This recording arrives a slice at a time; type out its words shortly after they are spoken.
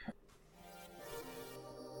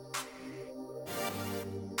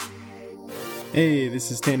Hey,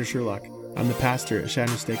 this is Tanner Sherlock. I'm the pastor at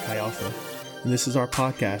Shadow State Chi Alpha, and this is our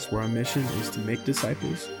podcast where our mission is to make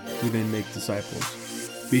disciples who then make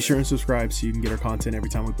disciples. Be sure and subscribe so you can get our content every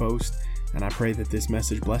time we post, and I pray that this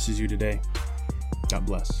message blesses you today. God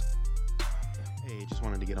bless. Hey, just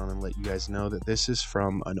wanted to get on and let you guys know that this is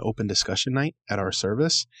from an open discussion night at our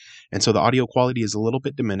service, and so the audio quality is a little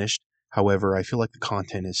bit diminished. However, I feel like the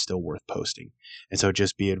content is still worth posting, and so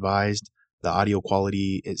just be advised. The audio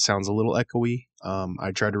quality, it sounds a little echoey.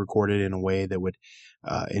 I tried to record it in a way that would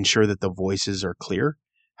ensure that the voices are clear.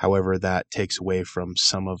 However, that takes away from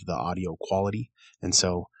some of the audio quality. And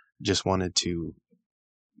so just wanted to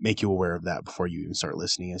make you aware of that before you even start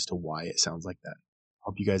listening as to why it sounds like that.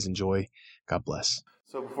 Hope you guys enjoy. God bless.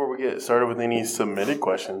 So before we get started with any submitted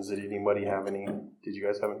questions, did you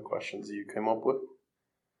guys have any questions that you came up with?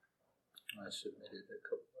 I submitted a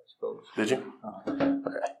couple, I suppose. Did you?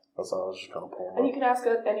 Okay. That's all I was just kind of pulling. And you can ask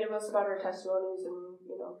any of us about our testimonies and,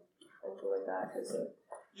 anything like that. Because,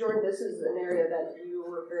 Jordan, this is an area that you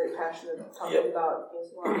were very passionate about talking about.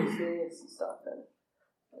 There's a lot of experience and stuff. And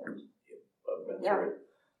I've been through it.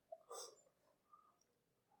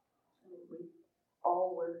 We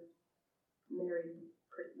all were married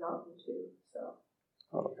pretty young, too. So.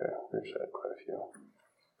 Okay. We've had quite a few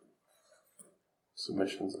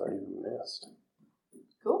submissions that I even missed.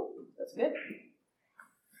 Cool. That's good.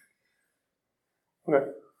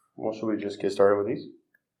 Okay. Well, should we just get started with these?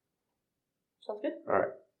 Sounds good. All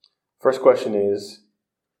right. First question is,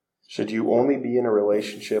 should you only be in a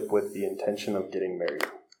relationship with the intention of getting married?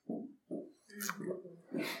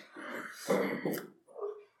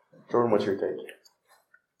 Jordan, what's your take?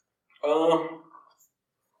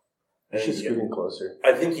 You should scoot in closer.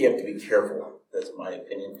 I think you have to be careful. That's my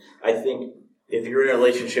opinion. I think if you're in a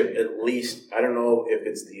relationship, at least, I don't know if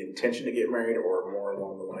it's the intention to get married or more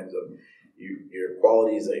along the lines of your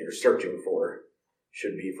qualities that you're searching for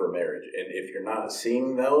should be for marriage. And if you're not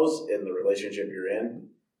seeing those in the relationship you're in,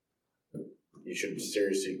 you should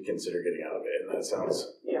seriously consider getting out of it. And that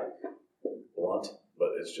sounds blunt, but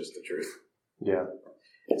it's just the truth. Yeah.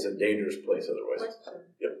 It's a dangerous place otherwise. Question.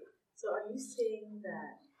 Yep. So are you saying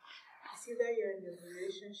that it's either you're in a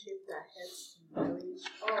relationship that heads to marriage,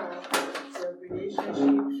 or the relationship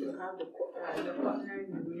should have the partner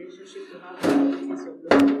in the relationship to have the qualities you're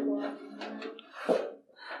looking for?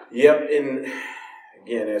 Yep, and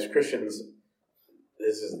again, as Christians,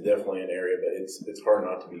 this is definitely an area, but it's hard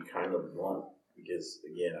not to be kind of blunt because,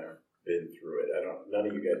 again, I've been through it. None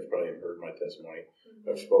of you guys probably have heard my testimony.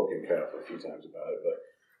 I've spoken kind of a few times about it, but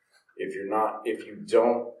if you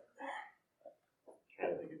don't, I'm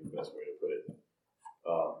trying to think of the best way to put it.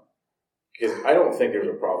 Because I don't think there's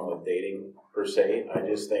a problem with dating per se. I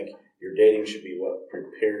just think your dating should be what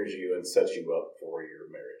prepares you and sets you up for your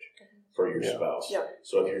marriage, for your spouse. Yeah.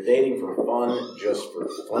 So if you're dating for fun, just for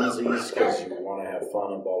funsies, because you want to have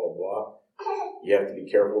fun and blah, blah, blah, you have to be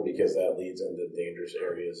careful because that leads into dangerous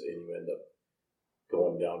areas and you end up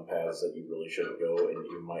going down paths that you really shouldn't go, and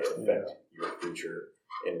you might affect your future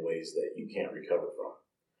in ways that you can't recover from.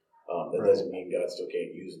 That doesn't mean God still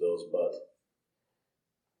can't use those, but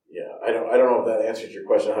I don't know if that answers your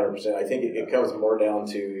question 100%. I think it comes more down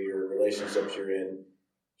to your relationships you're in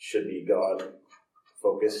should be God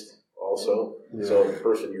focused also. Yeah. So the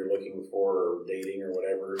person you're looking for or dating or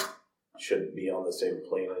whatever should be on the same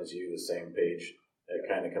plane as you, the same page. It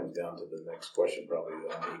kind of comes down to the next question, probably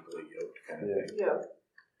the unequally yoked kind of thing.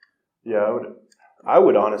 Yeah, I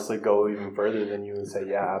would honestly go even further than you and say,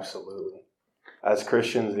 yeah, absolutely. As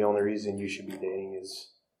Christians, the only reason you should be dating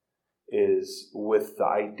is with the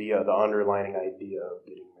underlying idea of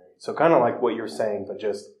getting married. So kind of like what you're saying, but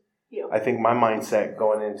just, I think my mindset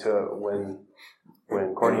going into when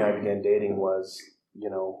Courtney and I began dating was,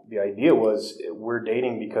 the idea was we're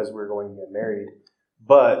dating because we're going to get married,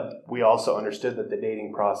 but we also understood that the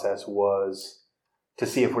dating process was to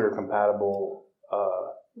see if we were compatible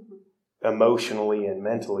emotionally and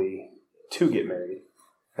mentally to get married.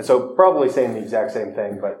 And so probably saying the exact same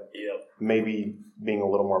thing, but maybe being a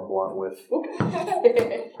little more blunt with. And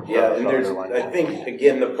I think,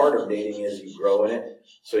 again, the part of dating is you grow in it,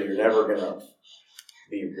 so you're never going to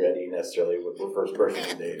be ready necessarily with the first person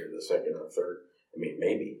you date or the second or third. I mean,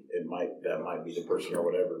 maybe that might be the person or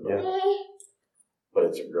whatever, but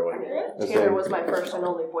it's a growing area. Tanner was my first and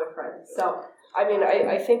only boyfriend. So, I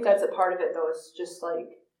think that's a part of it, though. It's just like,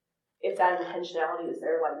 if that intentionality is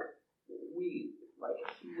there,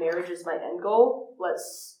 marriage is my end goal.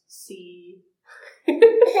 Let's see.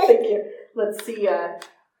 Thank you. Let's see.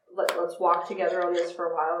 Let's walk together on this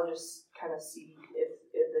for a while and just kind of see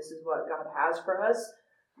if this is what God has for us.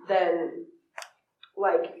 Then,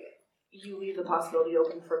 you leave the possibility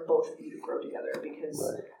open for both of you to grow together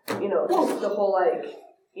because, you know, just the whole, like,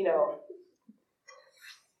 you know,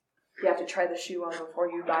 you have to try the shoe on before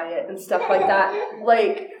you buy it and stuff like that.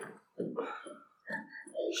 Like,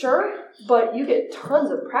 sure, but you get tons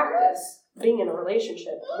of practice being in a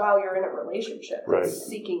relationship while you're in a relationship that's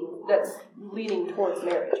leading towards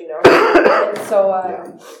marriage, you know? And so,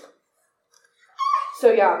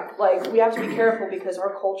 like, we have to be careful because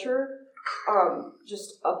our culture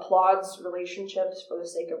just applauds relationships for the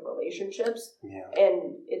sake of relationships,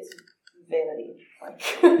 and it's vanity. Like,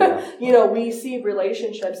 you know, we see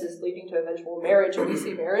relationships as leading to eventual marriage, and we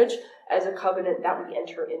see marriage as a covenant that we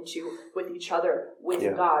enter into with each other, with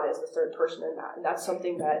God as the third person in that. And that's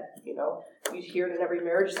something that, you know, you hear it in every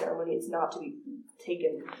marriage ceremony. It's not to be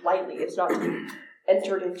taken lightly. It's not to be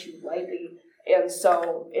entered into lightly. And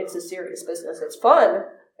so it's a serious business. It's fun,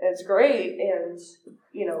 and it's great, and,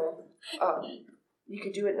 you know, you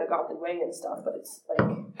could do it in a godly way and stuff, but it's like...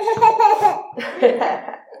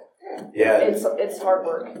 it's hard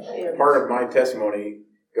work. And part of my testimony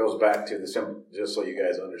goes back to the simple, just so you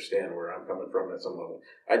guys understand where I'm coming from at some level.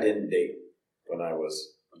 I didn't date when I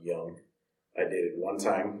was young. I dated one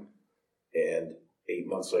time, and 8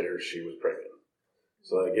 months later, she was pregnant.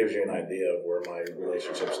 So that gives you an idea of where my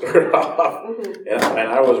relationship started off. And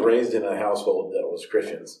I was raised in a household that was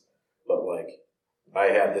Christians, but like I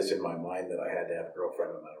had this in my mind that I had to have a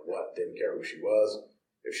girlfriend no matter what. Didn't care who she was.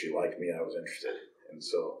 If she liked me, I was interested. And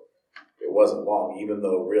so it wasn't long, even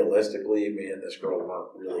though realistically, me and this girl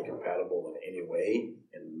weren't really compatible in any way,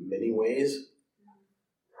 in many ways.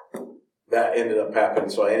 That ended up happening,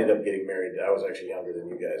 so I ended up getting married. I was actually younger than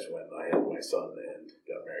you guys when I had my son and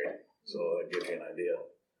got married. So that gives you an idea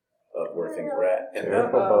of where things were at. And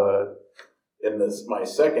then the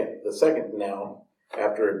second now,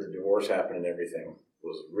 after the divorce happened and everything,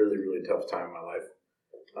 was a really, really tough time in my life.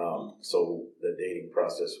 So the dating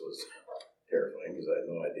process was terrifying because I had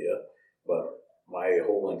no idea. But my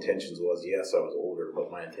whole intentions was, yes, I was older, but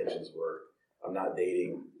my intentions were, I'm not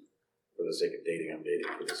dating for the sake of dating, I'm dating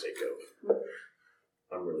for the sake of,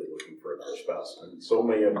 I'm really looking for another spouse. And so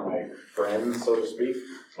many of my friends, so to speak,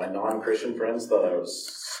 my non-Christian friends, thought I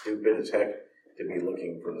was stupid as heck to be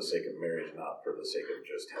looking for the sake of marriage, not for the sake of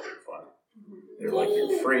just having fun. They're like,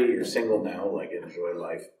 you're free, you're single now, like, enjoy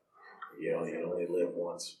life. You know, you only live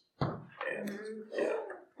once. And, yeah.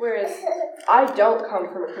 Whereas I don't come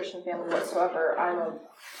from a Christian family whatsoever. I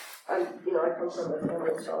come from a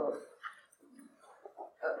family, so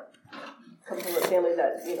come from a family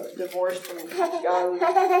that, you know, divorced from young,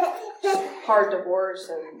 hard divorce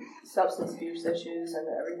and substance abuse issues and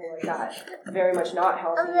everything like that. Very much not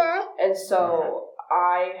healthy. And so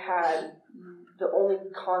I had the only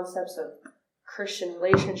concepts of Christian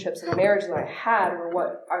relationships and marriage that I had were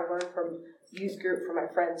what I learned from youth group, from my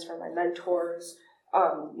friends, from my mentors,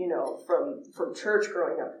 you know, from church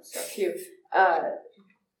growing up and stuff too,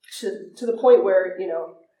 to the point where, you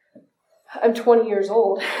know, I'm 20 years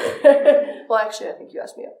old. Well, actually, I think you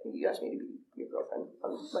asked me to be your girlfriend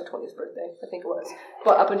on my 20th birthday, I think it was.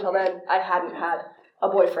 But up until then, I hadn't had a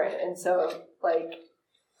boyfriend, and so, like,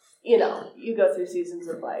 you know, you go through seasons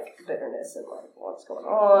of, like, bitterness and, like, what's going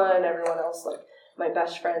on. Everyone else, like, my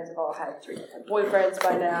best friends have all had 3 different boyfriends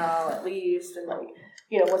by now, at least, and, like,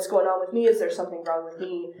 you know, what's going on with me? Is there something wrong with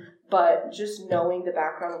me? But just knowing the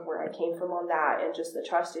background of where I came from on that, and just the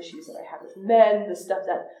trust issues that I had with men, the stuff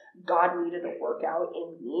that God needed to work out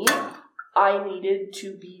in me, I needed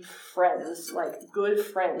to be friends, like good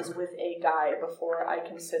friends with a guy before I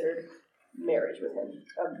considered marriage with him,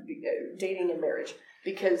 dating and marriage.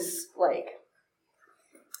 Because, like,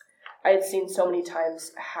 I had seen so many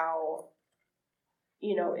times how,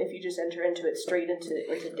 you know, if you just enter into it straight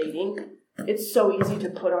into dating, it's so easy to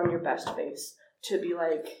put on your best face, to be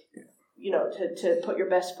like, you know, to put your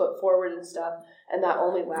best foot forward and stuff, and that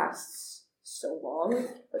only lasts so long,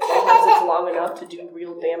 but sometimes it's long enough to do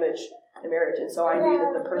real damage in marriage. And so I knew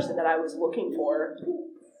that the person that I was looking for,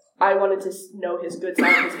 I wanted to know his good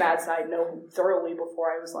side, his bad side, know him thoroughly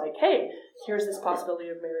before I was like, hey, here's this possibility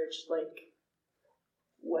of marriage, like,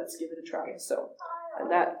 let's give it a try. So,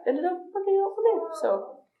 and that ended up working out for me,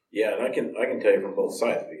 so. Yeah, and I can tell you from both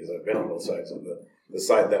sides, because I've been on both sides. On the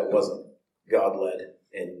side that wasn't God-led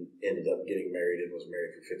and ended up getting married and was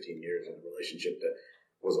married for 15 years in a relationship that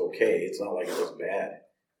was okay. It's not like it was bad,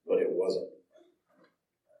 but it wasn't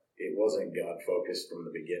God-focused from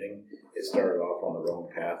the beginning. It started off on the wrong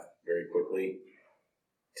path very quickly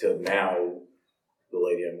to now, the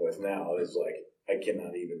lady I'm with now is like, I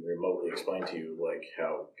cannot even remotely explain to you like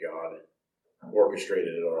how God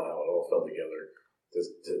orchestrated it all, how it all fell together.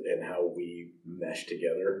 And how we mesh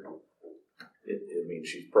together. mean,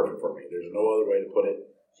 she's perfect for me. There's no other way to put it.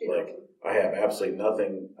 Like, I have absolutely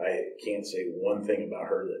nothing. I can't say one thing about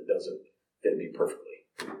her that doesn't fit me perfectly.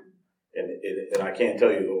 And I can't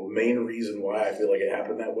tell you the main reason why I feel like it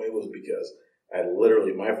happened that way was because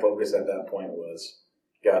my focus at that point was,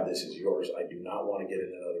 God, this is yours. I do not want to get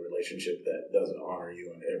in another relationship that doesn't honor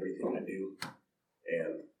you in everything I do.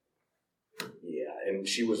 And and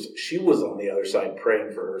she was on the other side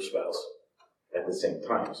praying for her spouse at the same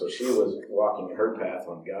time. So she was walking her path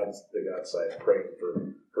on the God's side, praying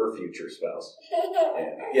for her future spouse.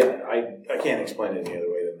 And I can't explain it any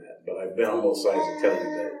other way than that. But I've been on both sides to tell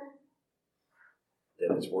you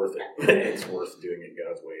that it's worth it. It's worth doing it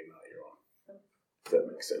God's way, not your own. If that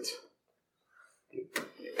makes sense.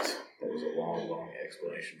 Anyways, that was a long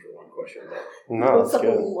explanation for one question. But no, it's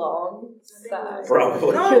good. Long side.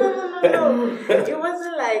 Probably. No. It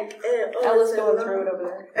wasn't like Ella's going through it over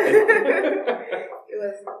there.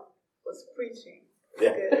 It was preaching.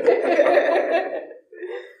 Yeah.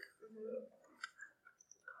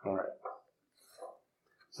 All right.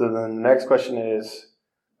 So the next question is,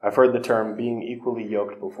 I've heard the term being equally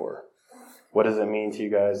yoked before. What does it mean to you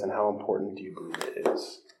guys, and how important do you believe it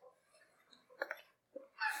is?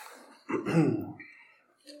 I'm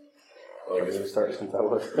going to start since I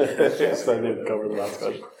was. So I didn't cover the last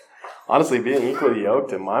question. Honestly, being equally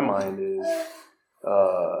yoked in my mind is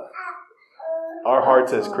our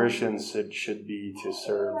hearts as Christians should be to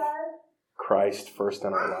serve Christ first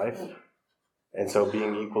in our life. And so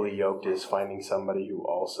being equally yoked is finding somebody who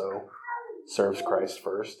also serves Christ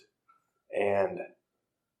first. And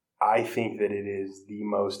I think that it is the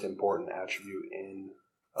most important attribute in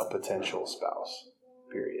a potential spouse,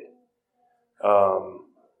 period.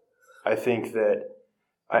 I think that,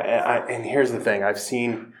 and here's the thing, I've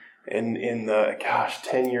seen in the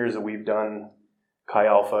 10 years that we've done Chi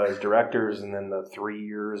Alpha as directors, and then the 3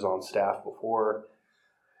 years on staff before,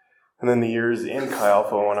 and then the years in Chi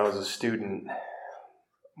Alpha when I was a student,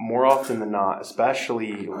 more often than not,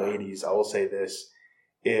 especially ladies, I will say this,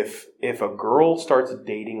 if a girl starts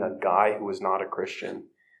dating a guy who is not a Christian,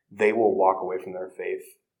 they will walk away from their faith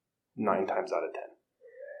 9 times out of 10.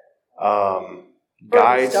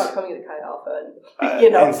 Guys, stop coming to Chi Alpha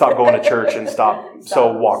and stop going to church and stop.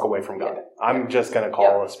 So walk away from God. Yeah. I'm just going to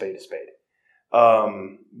call a spade a spade.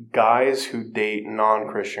 Guys who date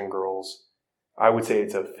non-Christian girls, I would say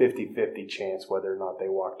it's a 50-50 chance whether or not they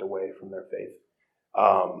walked away from their faith.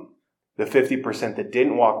 The 50% that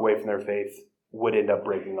didn't walk away from their faith would end up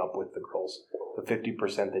breaking up with the girls. The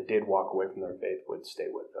 50% that did walk away from their faith would stay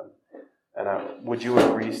with them. And would you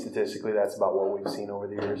agree statistically that's about what we've seen over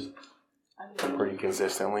the years? Pretty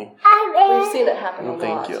consistently. We've seen it happen a lot.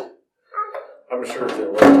 Thank you. I'm sure if there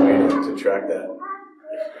was a way to track that,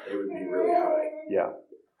 it would be really high. Yeah.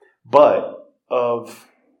 But of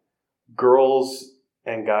girls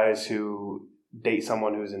and guys who date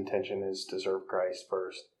someone whose intention is to serve Christ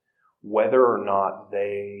first, whether or not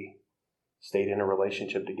they stayed in a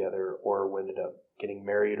relationship together or ended up getting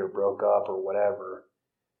married or broke up or whatever,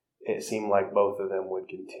 it seemed like both of them would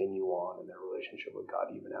continue on in their relationship with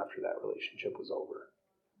God even after that relationship was over.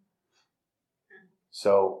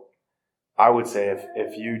 So I would say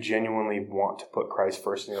if you genuinely want to put Christ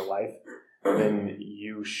first in your life, then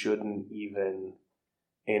you shouldn't even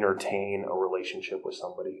entertain a relationship with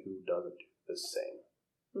somebody who doesn't do the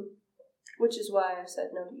same. Which is why I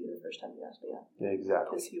said no to you the first time you asked me out. Yeah, exactly.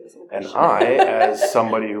 Because he wasn't a And Christian. I, as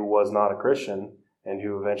somebody who was not a Christian and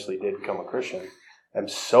who eventually did become a Christian, I'm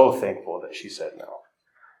so thankful that she said no.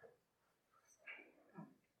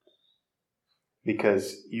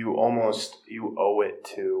 Because you owe it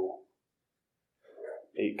to,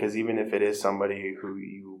 because even if it is somebody who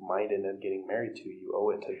you might end up getting married to, you owe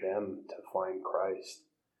it to them to find Christ.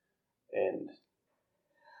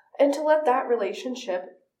 And to let that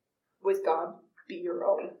relationship with God be your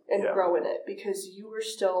own and grow in it, because you were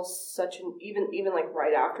still such an, even like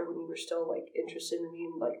right after when you were still like interested in me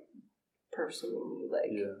and like pursuing me, like,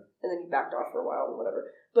 and then you backed off for a while and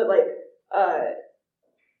whatever. But like,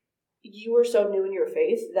 you were so new in your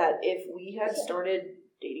faith that if we had started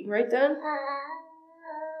dating right then,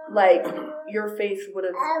 like your faith would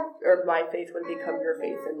have, or my faith would have become your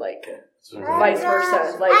faith, and like vice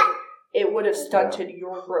versa. Like it would have stunted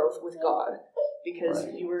your growth with God because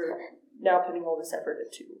you were now putting all this effort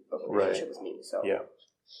into a relationship with me. So yeah,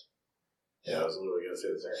 I was literally going to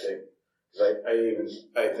say the same thing.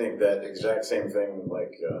 I think that exact same thing,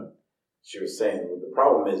 like she was saying. The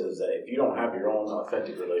problem is that if you don't have your own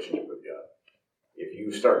authentic relationship with God, if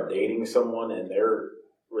you start dating someone and their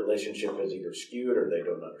relationship is either skewed or they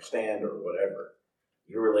don't understand or whatever,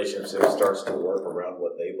 your relationship starts to work around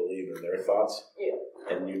what they believe in their thoughts.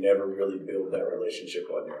 and you never really build that relationship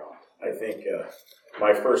on your own. I think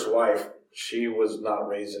my first wife, she was not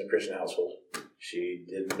raised in a Christian household. She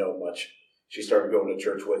didn't know much. She started going to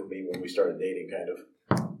church with me when we started dating, kind of.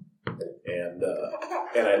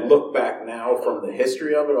 And I look back now from the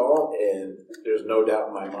history of it all, and there's no doubt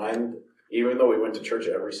in my mind, even though we went to church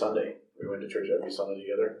every Sunday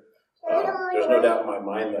together, there's no doubt in my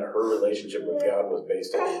mind that her relationship with God was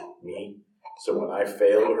based on me. So when I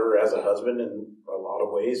failed her as a husband in a lot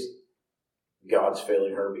of ways, God's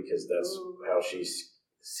failing her because that's how she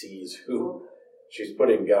sees who. She's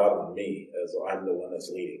putting God on me as I'm the one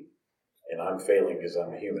that's leading. And I'm failing because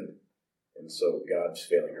I'm a human. And so God's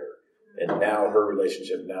failing her. And now her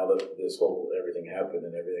relationship, now that this whole everything happened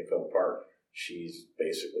and everything fell apart, she's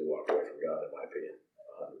basically walked away from God, in my opinion,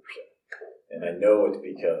 100%. And I know it's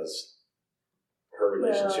because her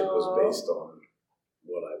relationship was based on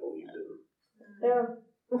what I believed in. Yeah.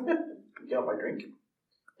 You got my drink?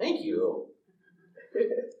 Thank you.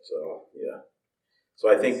 So, yeah. So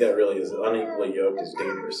I think that really is unequally yoked is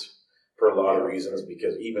dangerous for a lot of reasons,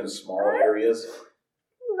 because even small areas,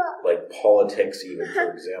 like politics even,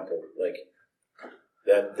 for example, like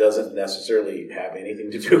that doesn't necessarily have anything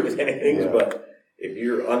to do with anything, but if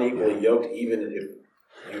you're unequally yoked, even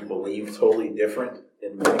if you believe totally different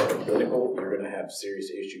in political, you're going to have serious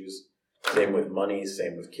issues. Same with money,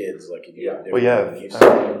 same with kids. Like if you have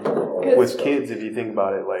different beliefs. With kids, if you think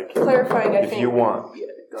about it, like clarifying, if you want,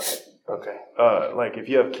 go ahead. Okay, like if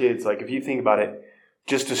you have kids, like if you think about it,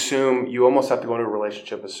 just assume you almost have to go into a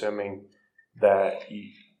relationship assuming that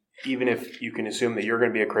even if you can assume that you're going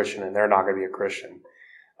to be a Christian and they're not going to be a Christian,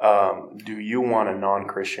 do you want a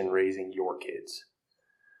non-Christian raising your kids?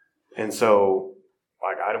 And so,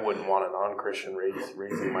 like, I wouldn't want a non-Christian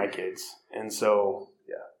raising my kids. And so,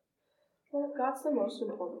 yeah. Well, God's the most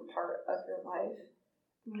important part of your life.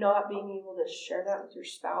 Not being able to share that with your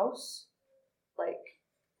spouse, like,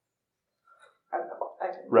 I don't know.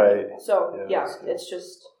 Right. So, yeah, it's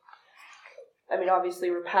just, I mean, obviously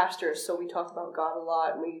we're pastors, so we talk about God a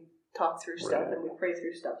lot, and we talk through stuff, and we pray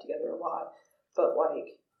through stuff together a lot. But,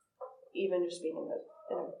 like, even just being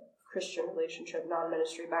in a Christian relationship,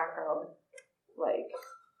 non-ministry background, like,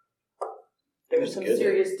 there's some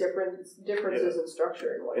serious differences in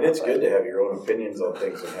structure and whatnot. And it's good to have your own opinions on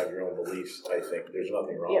things and have your own beliefs, I think. There's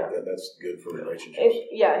nothing wrong with that. That's good for relationships.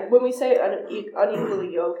 When we say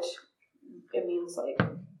unequally yoked, it means, like,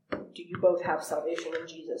 do you both have salvation in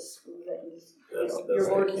Jesus? That He's your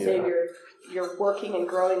Lord and Savior. You're working and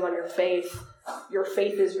growing on your faith. Your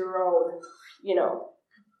faith is your own,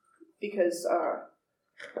 because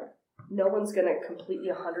no one's going to completely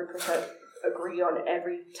 100% agree on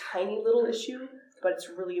every tiny little issue, but it's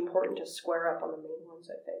really important to square up on the main ones,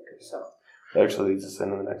 I think. So that actually leads us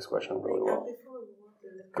into the next question really well.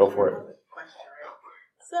 Go for it. Question, right?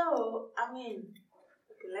 So, I mean,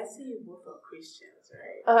 let's say you both are Christians,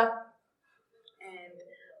 right? And,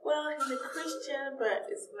 well, he's a Christian, but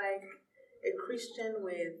it's like a Christian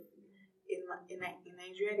with, in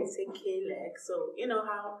Nigeria, they say K-leg. So, you know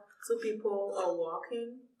how two people are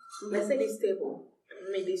walking? Let's say this table,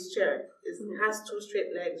 this chair, has two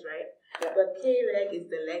straight legs, right? Yeah. But K-leg is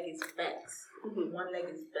the leg is bent. Mm-hmm. One leg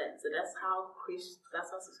is bent. So that's how his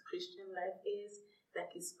Christian life is.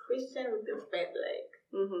 Like he's Christian with the bent leg.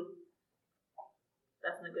 Mm-hmm.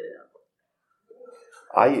 That's not good enough.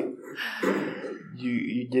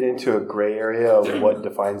 You get into a gray area of what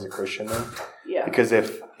defines a Christian then. Yeah. Because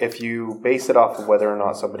if you base it off of whether or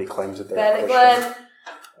not somebody claims that they're a Christian,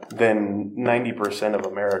 then 90% of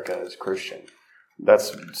America is Christian.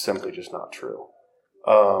 That's simply just not true.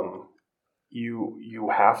 You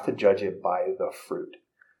have to judge it by the fruit.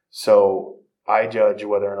 So I judge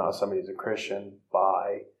whether or not somebody's a Christian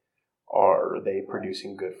by, are they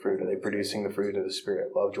producing good fruit? Are they producing the fruit of the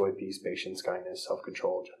Spirit? Love, joy, peace, patience, kindness,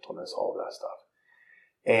 self-control, gentleness, all of that stuff.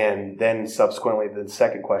 And then subsequently, the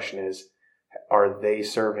second question is, are they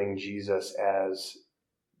serving Jesus as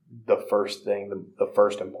the first thing, the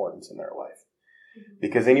first importance in their life?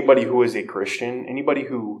 Because anybody who is a Christian, anybody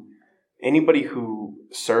who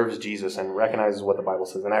serves Jesus and recognizes what the Bible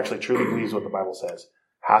says and actually truly believes what the Bible says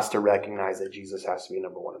has to recognize that Jesus has to be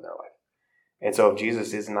number one in their life. And so if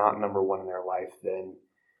Jesus is not number one in their life, then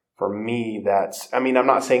for me, I'm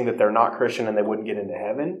not saying that they're not Christian and they wouldn't get into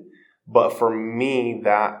heaven, but for me,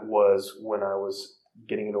 that was when I was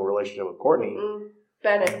getting into a relationship with Courtney.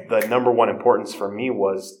 The number one importance for me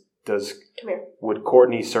was, would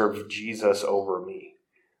Courtney serve Jesus over me?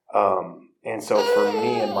 And so for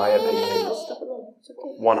me, in my opinion,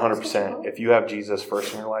 100%, if you have Jesus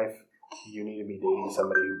first in your life, you need to be dating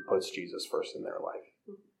somebody who puts Jesus first in their life.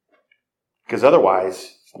 Because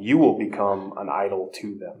otherwise, you will become an idol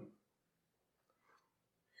to them.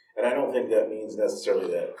 And I don't think that means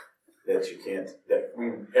necessarily that you can't, that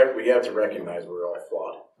we have to recognize we're all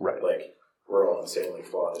flawed. Right. Like, we're all insanely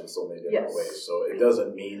flawed in so many different Yes. ways. So it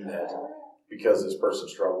doesn't mean that because this person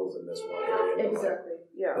struggles in this one area, Exactly.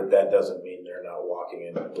 Yeah. that doesn't mean they're not walking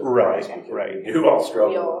in with Right, Christ, because right. we do all struggle.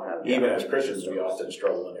 We all have, Even as Christians, we often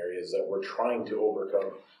struggle in areas that we're trying to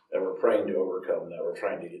overcome, that we're praying to overcome, that we're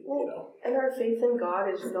trying to get, And our faith in God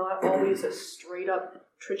is not always a straight up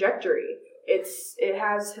trajectory. It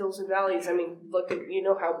has hills and valleys. I mean, look at,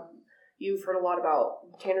 how you've heard a lot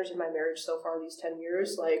about Tanner's in my marriage so far these 10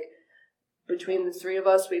 years. Like, between the two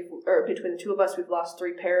of us, we've lost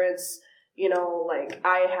 3 parents. Like,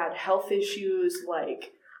 I had health issues.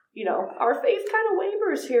 Like, our faith kind of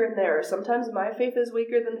wavers here and there. Sometimes my faith is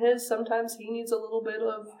weaker than his. Sometimes he needs a little bit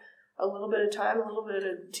of time, a little bit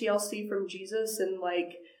of TLC from Jesus, and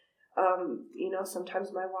like,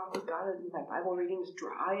 sometimes my walk with God and my Bible reading is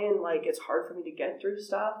dry, and like it's hard for me to get through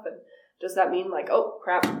stuff. And does that mean like, oh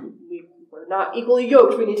crap, we're not equally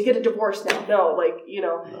yoked, we need to get a divorce now? No, like,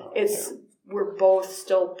 we're both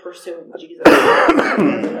still pursuing Jesus.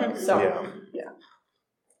 So yeah,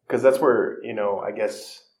 because that's where I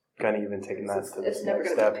guess kind of even taking that to it's the never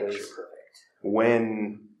next going to step be is perfect.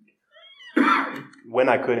 when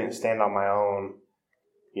I couldn't stand on my own,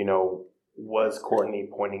 was Courtney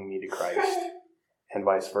pointing me to Christ, and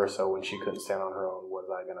vice versa. When she couldn't stand on her own, was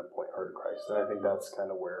I going to point her to Christ? And I think that's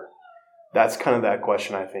kind of that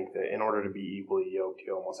question. I think that in order to be equally yoked,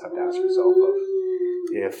 you almost have to ask yourself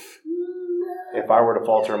if I were to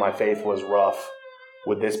falter and my faith was rough,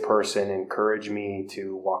 would this person encourage me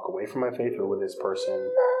to walk away from my faith, or would this person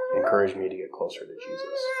encourage me to get closer to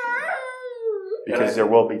Jesus? Because there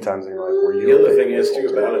will be times in your life where you... The other thing is, too,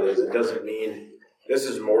 about it is it doesn't mean... This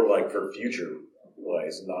is more like for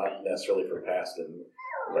future-wise, not necessarily for past and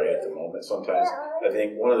right at the moment. Sometimes, I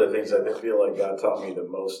think one of the things I feel like God taught me the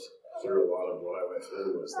most through a lot of what I went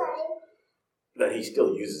through was that He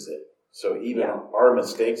still uses it. So even our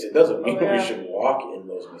mistakes, it doesn't mean we should walk in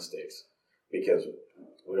those mistakes, because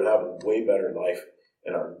we'll have a way better life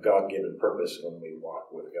in our God-given purpose when we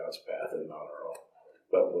walk with God's path and not our own.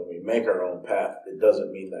 But when we make our own path, it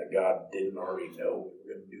doesn't mean that God didn't already know we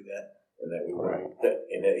were going to do that, and that we weren't,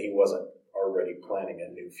 and that He wasn't already planning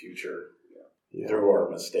a new future through our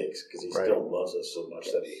mistakes, because He still loves us so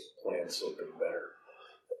much that He plans something better.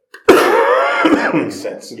 That makes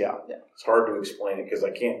sense. Yeah. It's hard to explain it, because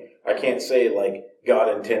I can't say like God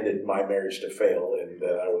intended my marriage to fail and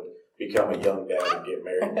that I would become a young dad and get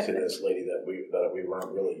married to this lady that we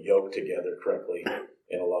weren't really yoked together correctly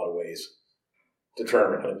in a lot of ways. To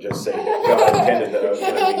turn around and just say that God intended that I was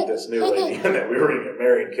going to meet this new lady and that we were going to get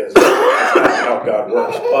married, because that's not how God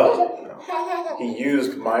works. But He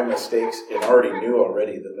used my mistakes and already knew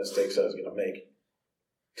the mistakes I was going to make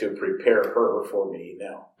to prepare her for me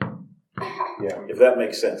now. Yeah. If that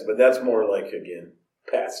makes sense. But that's more like, again,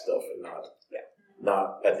 past stuff and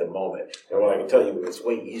not at the moment. And what I can tell you, it's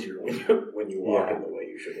way easier when you walk in the way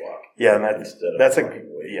you should walk. Yeah, and that's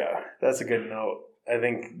a good note. I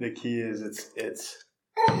think the key is it's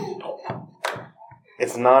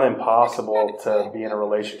not impossible to be in a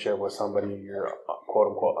relationship with somebody you're quote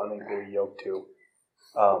unquote unequally yoked to,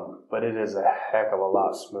 but it is a heck of a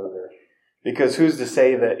lot smoother. Because who's to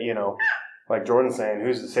say that, like Jordan's saying,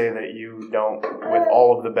 who's to say that you don't, with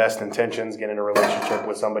all of the best intentions, get in a relationship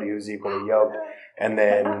with somebody who's equally yoked, and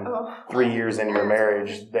then 3 years into your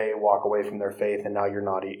marriage, they walk away from their faith, and now you're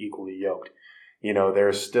not equally yoked.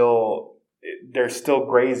 There's still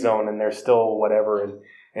gray zone, and there's still whatever,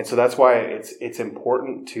 and so that's why it's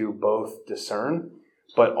important to both discern,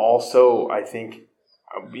 but also I think,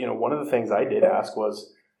 one of the things I did ask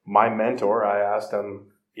was my mentor. I asked him,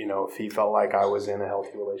 if he felt like I was in a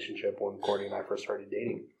healthy relationship when Courtney and I first started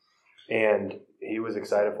dating. And he was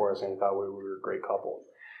excited for us, and he thought we were a great couple.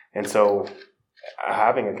 And so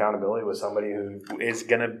having accountability with somebody who is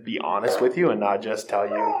going to be honest with you and not just tell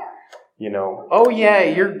you, oh yeah,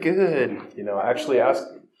 you're good. Actually ask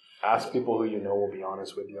people who will be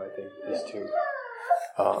honest with you, I think, is too.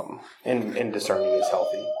 And discerning is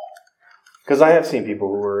healthy. Because I have seen people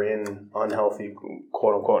who were in unhealthy,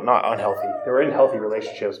 quote unquote, not unhealthy, they were in healthy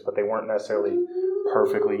relationships, but they weren't necessarily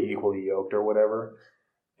perfectly equally yoked or whatever.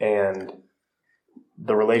 And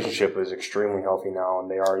the relationship is extremely healthy now, and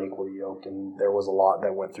they are equally yoked. And there was a lot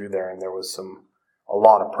that went through there, and there was a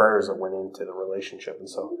lot of prayers that went into the relationship. And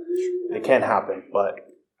so it can happen, but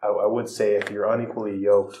I would say if you're unequally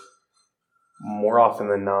yoked, more often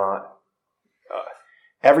than not,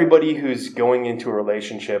 everybody who's going into a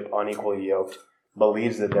relationship unequally yoked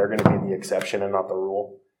believes that they're going to be the exception and not the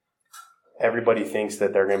rule. everybody thinks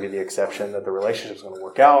that they're going to be the exception, that the relationship's going to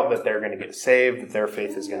work out, that they're going to get saved, that their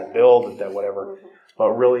faith is going to build, that whatever.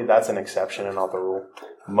 But really, that's an exception and not the rule.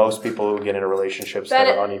 Most people who get into relationships that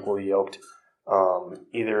are unequally yoked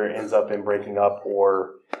either ends up in breaking up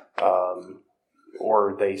or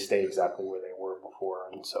they stay exactly where they were before.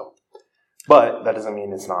 And so, but that doesn't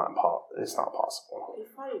mean it's not possible.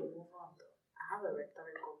 Before you move on, I have a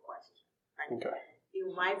rhetorical question. Okay.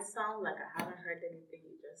 It might sound like I haven't heard anything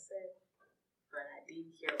you just said, but I did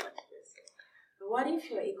hear what you just said. But what if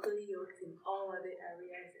you're equally yoked in all other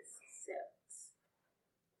areas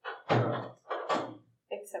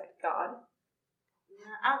except God?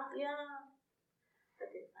 Yeah.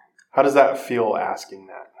 Okay, fine. How does that feel asking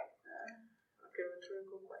that? Okay,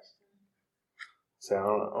 rhetorical question.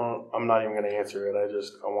 So I'm not even going to answer it. I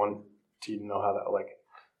want you to know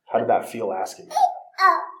how did that feel asking that?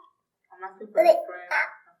 I'm asking for a friend.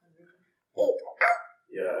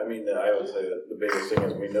 Yeah, I mean, I would say that the biggest thing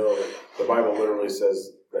is we know that the Bible literally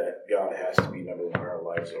says that God has to be number one in our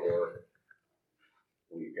lives, or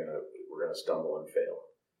we're gonna stumble and fail.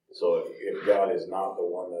 So if God is not the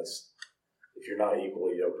one if you're not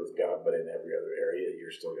equally yoked with God, but in every other area,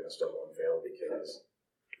 you're still gonna stumble and fail because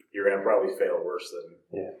you're gonna probably fail worse than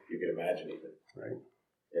you can imagine, even. Right.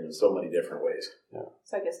 In so many different ways. Yeah.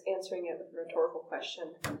 So I guess answering it with a rhetorical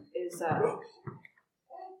question is,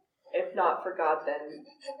 if not for God, then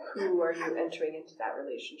who are you entering into that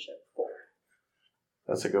relationship for?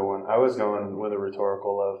 That's a good one. I was going with a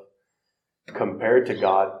rhetorical of, compared to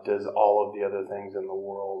God, does all of the other things in the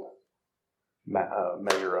world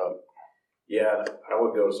measure up? Yeah, I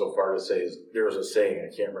would go so far to say there's a saying, I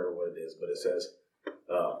can't remember what it is, but it says,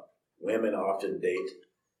 women often date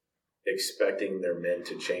expecting their men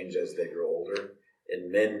to change as they grow older,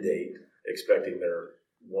 and men date expecting their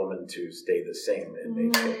woman to stay the same and they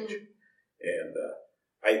change. And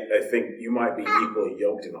I think you might be equally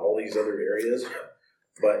yoked in all these other areas,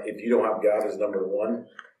 but if you don't have God as number one,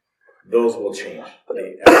 those will change.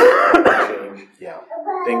 They absolutely change. Yeah.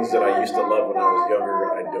 Things that I used to love when I was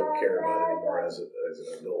younger, I don't care about anymore as an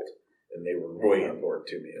adult, and they were really important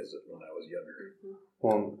to me when I was younger.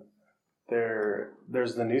 Well,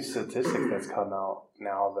 there's the new statistic that's come out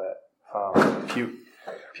now that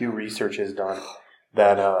Pew Research has done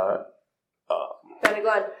that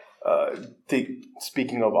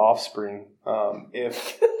speaking of offspring,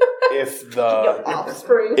 if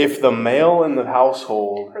the male in the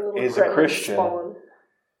household is a Christian,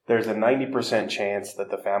 there's a 90% chance that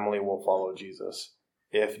the family will follow Jesus.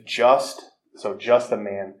 If just the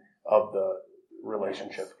man of the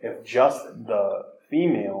relationship, if just the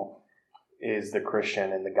female is the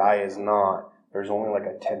Christian and the guy is not, there's only like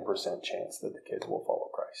a 10% chance that the kids will follow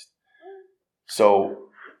Christ. So,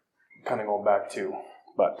 kind of going back to,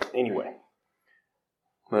 but anyway,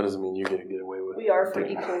 that doesn't mean you get away with it. We are for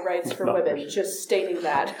equal rights for women, just stating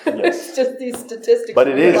that. Yes. It's just these statistics. But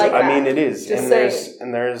it is, like I mean, it is. Just there's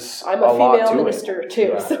I'm a lot female to minister it.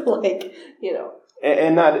 too, Yeah. so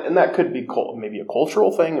And that could be maybe a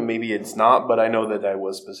cultural thing, and maybe it's not, but I know that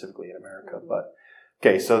was specifically in America. Mm-hmm. But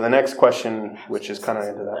okay, so the next question, which is kind of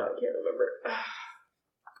into that. I can't remember.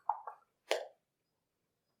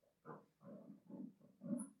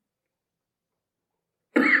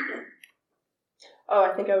 Oh,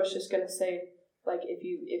 I think I was just gonna say, if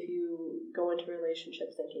you go into a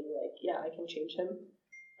relationship thinking I can change him,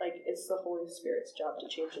 it's the Holy Spirit's job to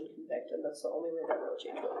change and convict, and that's the only way that real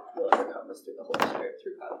change will ever come is through the Holy Spirit,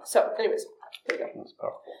 through God. So, anyways, there you go. That's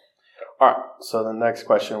powerful. All right, so the next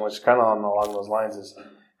question, which is kind of along those lines, is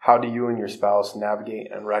how do you and your spouse navigate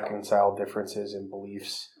and reconcile differences in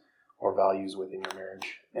beliefs or values within your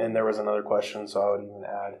marriage? And there was another question, so I would even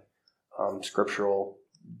add scriptural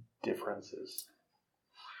differences.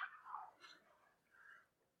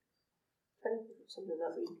 I think it's something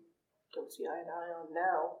that we don't see eye to eye on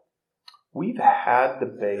now. We've had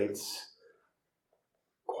debates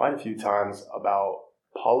quite a few times about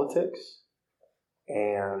politics,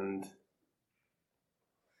 and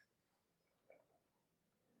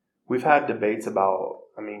we've had debates about,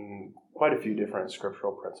 quite a few different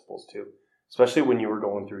scriptural principles too, especially when you were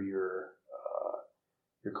going through your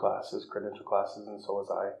classes, credential classes, and so was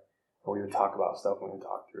I. And we would talk about stuff when we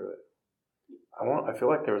talk through it. I feel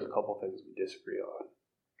like there was a couple things we disagree on,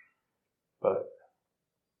 but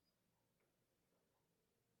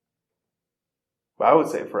I would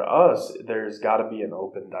say for us, there's got to be an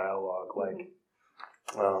open dialogue,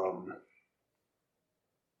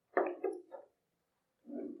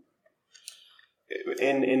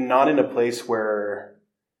 in not in a place where,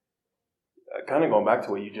 kind of going back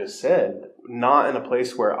to what you just said, not in a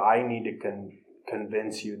place where I need to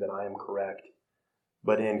convince you that I am correct.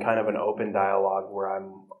 but in kind of an open dialogue where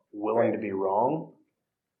I'm willing to be wrong,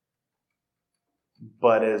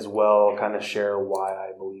 but as well kind of share why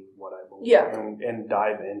I believe what I believe, and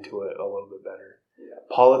dive into it a little bit better. Yeah.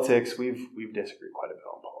 Politics, we've disagreed quite a bit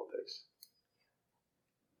on politics.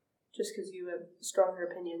 Just because you have stronger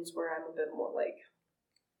opinions, where I'm a bit more like,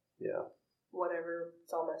 whatever,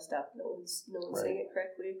 it's all messed up. No one's saying it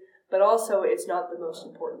correctly. But also, it's not the most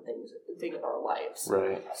important thing in our lives.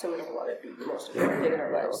 Right. So we don't want it to be the most important thing in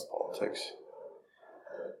our lives. Politics.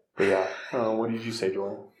 But yeah, what did you say,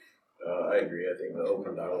 Jordan? I agree. I think the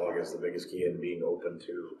open dialogue is the biggest key in being open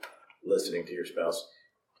to listening to your spouse.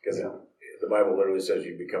 Because the Bible literally says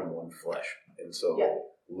you become one flesh. And so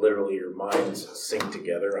literally your minds sync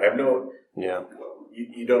together. I have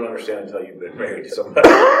you don't understand until you've been married to somebody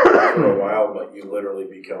for a while, but you literally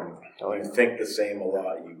become, you think the same a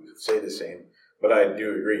lot, you say the same. But I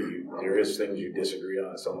do agree, there is things you disagree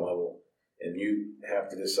on at some level, and you have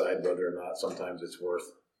to decide whether or not sometimes it's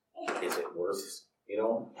worth, sometimes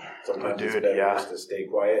it's better just to stay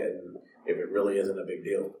quiet, and if it really isn't a big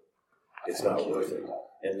deal, it's not worth it.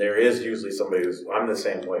 And there is usually somebody I'm the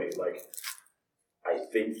same way, like, I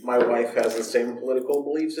think my wife has the same political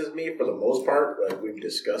beliefs as me for the most part. Like, we've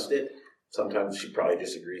discussed it. Sometimes she probably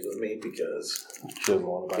disagrees with me because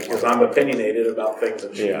I'm opinionated about things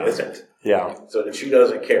and she isn't. Yeah. So that she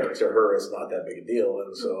doesn't care. To her, it's not that big a deal.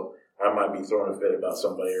 And so I might be throwing a fit about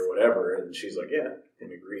somebody or whatever, and she's like,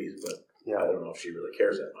 and agrees. But I don't know if she really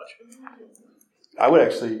cares that much. I would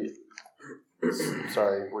actually...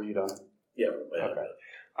 Sorry, were you done? Yeah. Okay.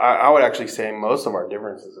 I would actually say most of our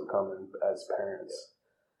differences have come in as parents.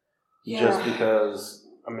 Yeah. Just because,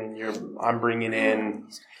 I'm bringing in,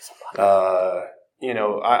 I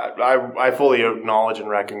fully acknowledge and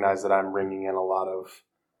recognize that I'm bringing in a lot of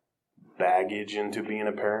baggage into being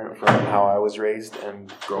a parent from how I was raised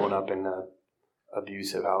and growing up in an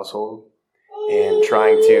abusive household and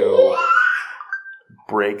trying to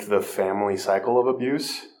break the family cycle of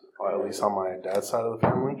abuse, or at least on my dad's side of the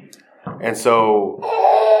family. And so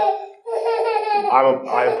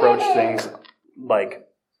I approach things like,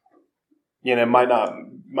 might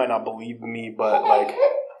not believe me, but like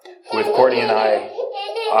with Courtney and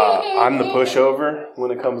I'm the pushover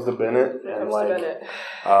when it comes to Bennett, and like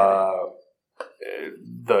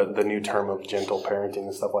the new term of gentle parenting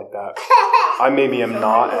and stuff like that. I maybe am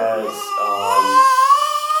not as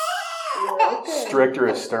strict or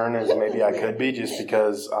as stern as maybe I could be, just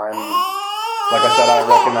because like I said, I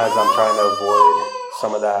recognize I'm trying to avoid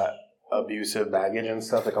some of that abusive baggage and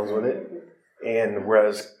stuff that comes with it. And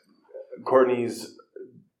whereas Courtney's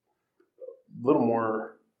a little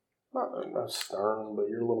more, not stern, but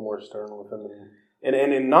you're a little more stern with him.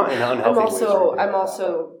 And not in unhealthy ways. I'm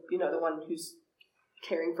also, the one who's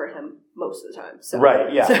caring for him most of the time. So,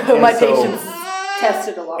 right, yeah. So my patience is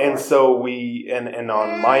tested a lot more. And so and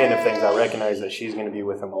on my end of things, I recognize that she's going to be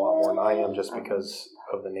with him a lot more than I am, just because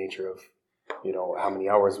of the nature of, how many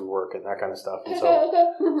hours we work and that kind of stuff.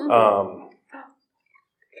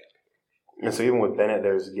 And so even with Bennett,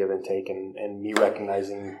 there's give and take, and me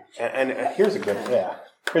recognizing, and here's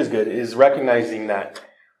good, is recognizing that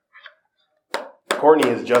Courtney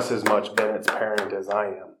is just as much Bennett's parent as I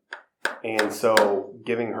am. And so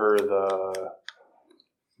giving her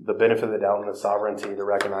the benefit of the doubt and the sovereignty to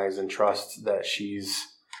recognize and trust that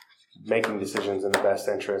she's making decisions in the best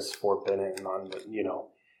interest for Bennett and on,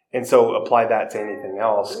 and so apply that to anything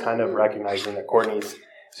else, kind of recognizing that Courtney's,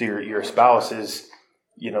 so your spouse is,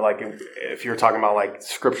 like if you're talking about like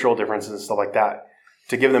scriptural differences and stuff like that,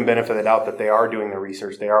 to give them benefit of the doubt that they are doing their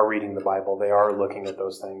research, they are reading the Bible, they are looking at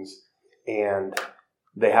those things, and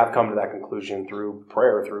they have come to that conclusion through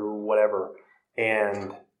prayer, through whatever,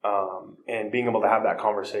 and being able to have that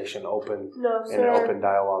conversation open and an open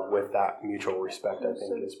dialogue with that mutual respect, I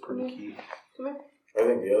think, is pretty key. I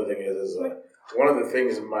think the other thing is one of the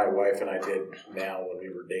things my wife and I did now when we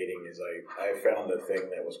were dating is I found a thing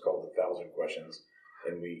that was called 1,000 Questions,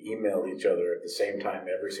 and we emailed each other at the same time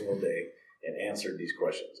every single day and answered these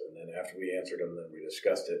questions. And then after we answered them, then we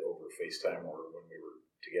discussed it over FaceTime or when we were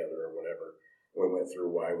together or whatever. We went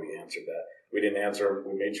through why we answered that. We didn't answer them.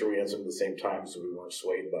 We made sure we answered them at the same time so we weren't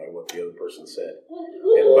swayed by what the other person said.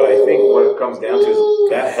 But I think what it comes down to is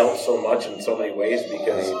that helps so much in so many ways,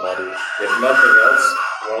 because if nothing else,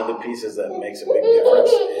 one of the pieces that makes a big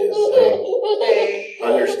difference is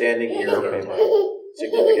understanding your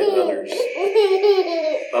significant other's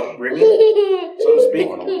upbringing, so to speak.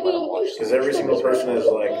 Because every single person is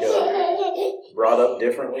brought up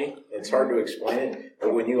differently. It's hard to explain it,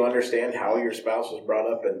 but when you understand how your spouse was brought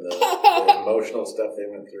up and the emotional stuff they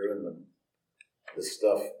went through and the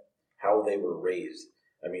stuff, how they were raised,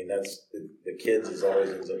 I mean, that's the kids is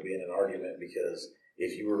always ends up being an argument because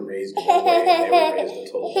if you were raised one way and they were raised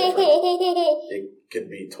a total different, it could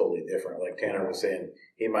be totally different. Like Tanner was saying,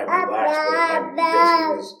 he might be lax, but it might be because he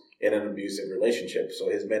was in an abusive relationship. So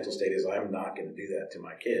his mental state is, I'm not going to do that to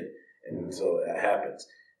my kid. And so that happens.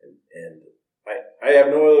 And I have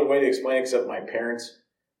no other way to explain except my parents.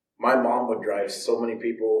 My mom would drive so many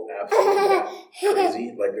people absolutely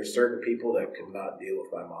crazy. Like there's certain people that could not deal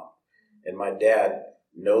with my mom. And my dad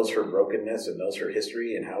knows her brokenness and knows her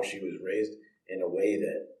history and how she was raised in a way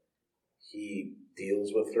that he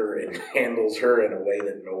deals with her and handles her in a way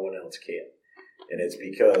that no one else can. And it's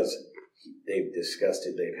because they've discussed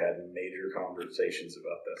it. They've had major conversations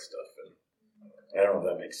about that stuff. And I don't know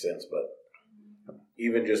if that makes sense, but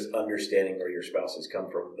even just understanding where your spouses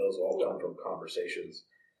come from, those all come from conversations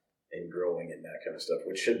and growing and that kind of stuff,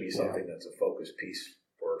 which should be something that's a focus piece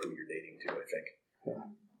for who you're dating too, I think.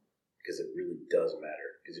 Because it really does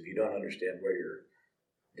matter. Because if you don't understand where your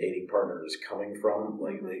dating partner is coming from,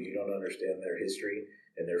 like that you don't understand their history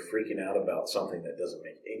and they're freaking out about something that doesn't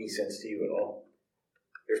make any sense to you at all,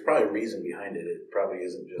 there's probably a reason behind it. It probably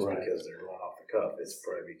isn't just because they're going off the cuff. It's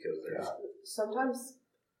probably because there's...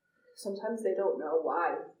 Sometimes they don't know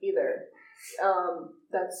why either.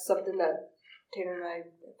 That's something that Tanner and I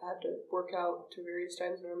have had to work out to various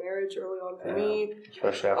times in our marriage early on for me.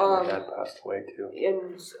 Especially after my dad passed away too.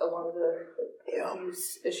 And a lot of the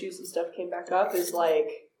issues and stuff came back up is like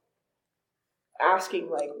asking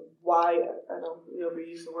like why, I don't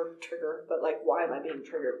overuse the word trigger, but like why am I being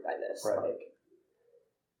triggered by this? Right. Like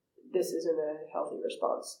this isn't a healthy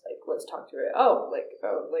response. Like let's talk through it.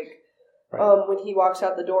 When he walks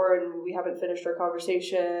out the door and we haven't finished our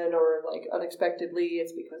conversation or like unexpectedly,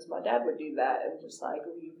 it's because my dad would do that and just like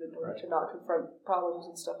leave the door to not confront problems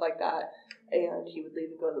and stuff like that. And he would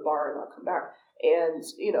leave and go to the bar and not come back. And,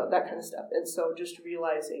 that kind of stuff. And so just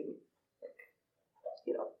realizing,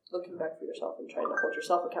 looking back for yourself and trying to hold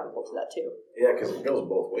yourself accountable to that too. Yeah, because it goes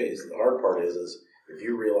both ways. The hard part is if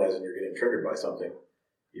you realize and you're getting triggered by something,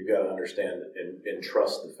 you've got to understand and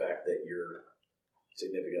trust the fact that your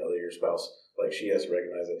significant other, your spouse, like she has to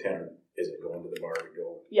recognize that Tanner isn't going to the bar to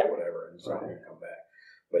go whatever and so I'm going to come back.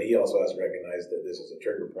 But he also has to recognize that this is a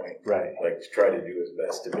trigger point. Right. Like to try to do his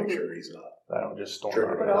best to make sure he's not. I don't just storm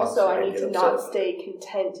triggered. But also I need to not stay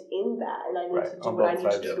content in that and I need to do what I need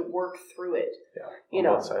to do to work through it. Yeah.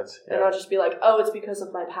 On both sides. Yeah. And not just be like, oh, it's because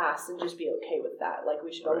of my past and just be okay with that. Like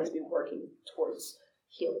we should always be working towards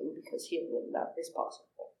healing because healing in that is possible.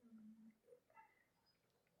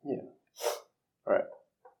 Yeah. All right.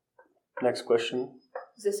 Next question.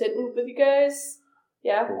 Is this hitting with you guys?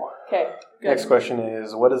 Yeah? Okay. Good. Next question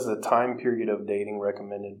is, what is the time period of dating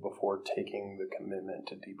recommended before taking the commitment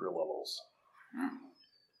to deeper levels?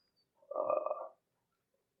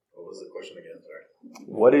 What was the question again? Sorry.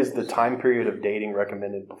 What is the time period of dating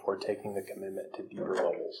recommended before taking the commitment to deeper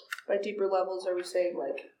levels? By deeper levels, are we saying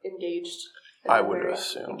like engaged? I would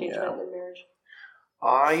assume, engagement in marriage?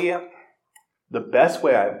 The best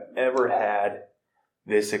way I've ever had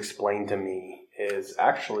this explained to me is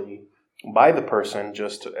actually by the person,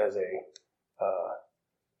 just as a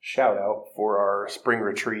shout out for our spring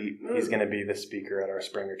retreat. He's going to be the speaker at our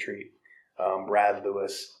spring retreat. Brad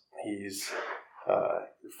Lewis, he's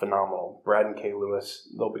phenomenal. Brad and Kay Lewis,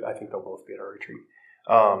 I think they'll both be at our retreat.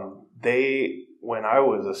 When I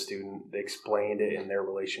was a student, they explained it in their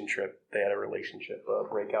relationship. They had a relationship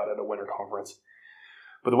breakout at a winter conference.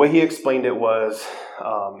 But the way he explained it was,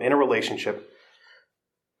 in a relationship,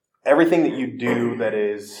 everything that you do that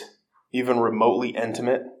is even remotely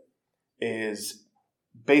intimate is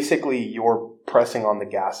basically you're pressing on the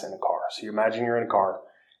gas in a car. So you imagine you're in a car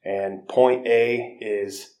and point A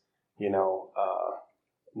is,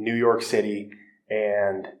 New York City,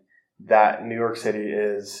 and that New York City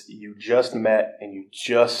is you just met and you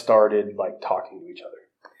just started like talking to each other.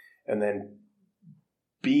 And then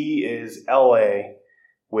B is LA,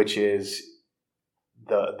 which is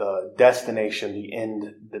the destination, the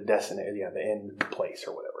end place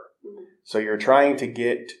or whatever. Mm-hmm. So you're trying to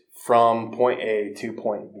get from point A to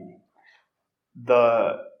point B.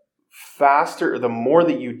 The more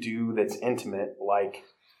that you do that's intimate, like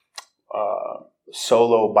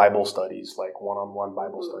solo Bible studies, like one-on-one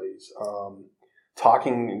Bible studies,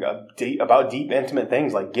 talking about deep, intimate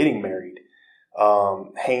things like getting married,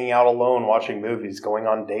 hanging out alone, watching movies, going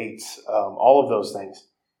on dates, all of those things.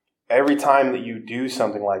 Every time that you do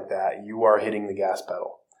something like that, you are hitting the gas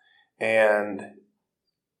pedal. And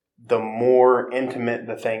the more intimate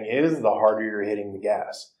the thing is, the harder you're hitting the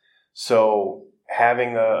gas. So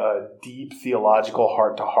having a deep theological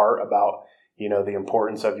heart-to-heart about, the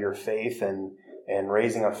importance of your faith and and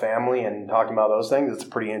raising a family and talking about those things, it's a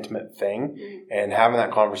pretty intimate thing. And having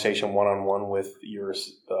that conversation one-on-one with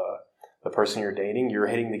the person you're dating, you're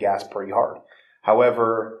hitting the gas pretty hard.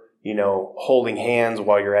 However, holding hands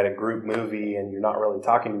while you're at a group movie and you're not really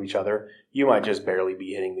talking to each other, you might just barely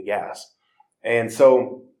be hitting the gas. And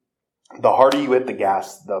so the harder you hit the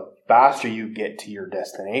gas, the faster you get to your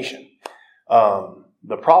destination.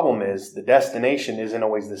 The problem is the destination isn't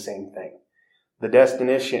always the same thing. The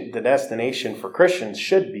destination for Christians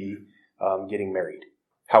should be getting married.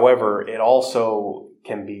 However, it also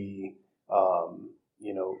can be,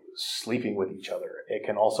 sleeping with each other. It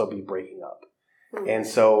can also be breaking up. And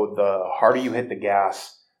so the harder you hit the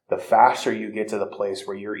gas, the faster you get to the place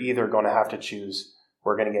where you're either going to have to choose,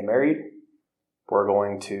 we're going to get married, we're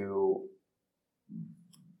going to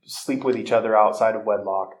sleep with each other outside of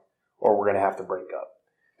wedlock, or we're going to have to break up.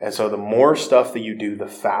 And so the more stuff that you do, the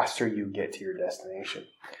faster you get to your destination.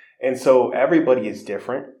 And so everybody is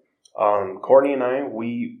different. Courtney and I,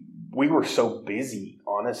 we were so busy,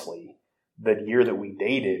 honestly, the year that we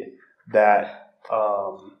dated that...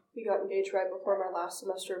 we got engaged right before my last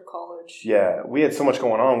semester of college. Yeah, we had so much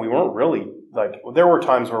going on. We weren't really, there were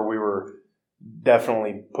times where we were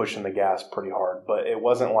definitely pushing the gas pretty hard, but it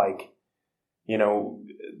wasn't like,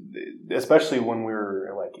 especially when we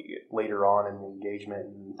were later on in the engagement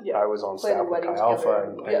and I was on staff with Chi Alpha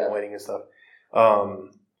and planning the wedding and stuff.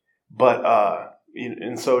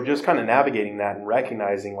 And so just kind of navigating that and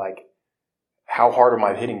recognizing how hard am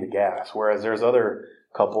I hitting the gas? Whereas there's other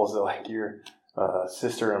couples that your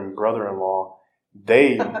sister and brother-in-law,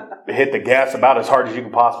 they hit the gas about as hard as you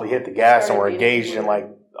can possibly hit the gas, and were engaged in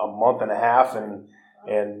a month and a half and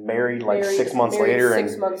married 6 months later.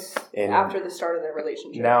 6 months after the start of their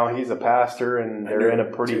relationship. Now he's a pastor and they're in a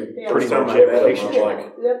pretty legit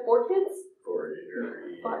relationship. You have 4 kids?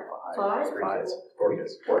 5? 4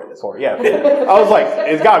 kids. 4, yeah. I was like,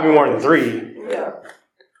 it's got to be more than 3. Yeah.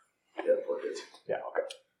 Yeah, 4 kids. Yeah, okay.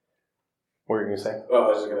 What were you going to say? Well, I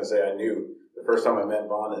was just going to say, I knew the first time I met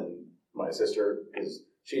Vaughn and my sister, because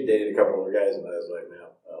she dated a couple other guys, and I was like, no.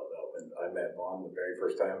 And I met Vaughn the very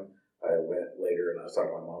first time. I went later, and I was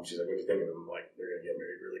talking to my mom. She's like, what do you think of them? I'm like, they're going to get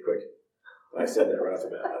married really quick. And I said that right off the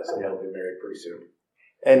bat. I said, they'll be married pretty soon.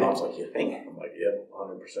 And Mom's like, you think? I'm like, yep,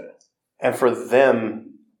 100%. And for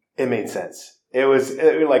them, it made sense. It was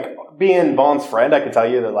being Vaughn's friend, I can tell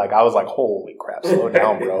you that I was like, holy crap, slow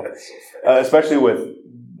down, bro. Especially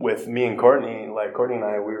with me and Courtney. Courtney and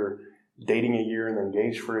I, we were dating a year and then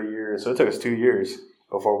engaged for a year. So it took us 2 years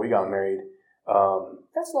before we got married.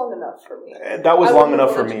 That's long enough for me. That was long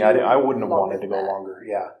enough for me. I wouldn't have wanted to go longer.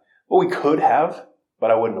 Yeah. Well, we could have,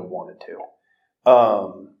 but I wouldn't have wanted to.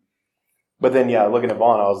 But then, looking at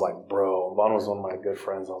Vaughn, I was like, bro, Vaughn was one of my good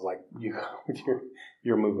friends. I was like,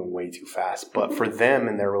 you're moving way too fast. But for them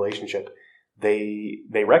in their relationship, they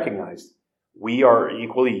recognized we are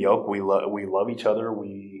equally yoked. We love each other.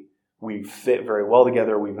 We fit very well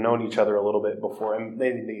together. We've known each other a little bit before, and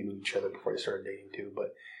they knew each other before they started dating too.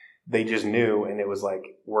 But they just knew, and it was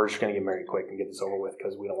like, we're just going to get married quick and get this over with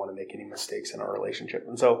because we don't want to make any mistakes in our relationship.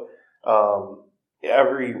 And so,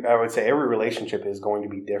 I would say every relationship is going to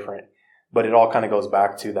be different, but it all kind of goes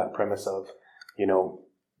back to that premise of,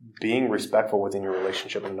 being respectful within your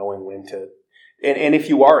relationship and knowing when to. And if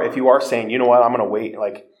you are saying, you know what, I'm going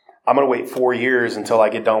to wait 4 years until I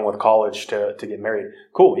get done with college to get married.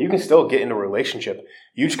 Cool. You can still get into a relationship.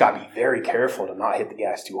 You just got to be very careful to not hit the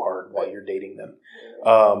gas too hard while you're dating them.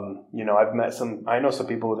 I know some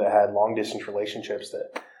people that had long distance relationships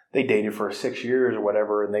that they dated for 6 years or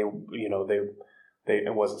whatever. And it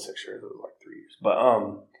wasn't 6 years. It was 3 years, but,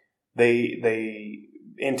 they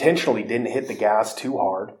intentionally didn't hit the gas too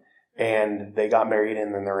hard and they got married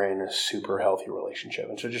and then they're in a super healthy relationship.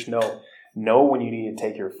 And so just know when you need to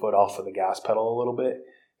take your foot off of the gas pedal a little bit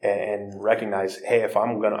and recognize, hey, if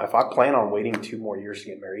I plan on waiting 2 more years to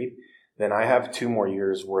get married, then I have 2 more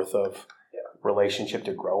years worth of relationship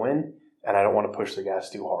to grow in, and I don't want to push the gas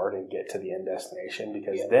too hard and get to the end destination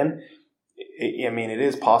because then, it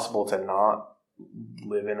is possible to not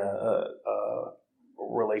live in a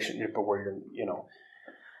relationship where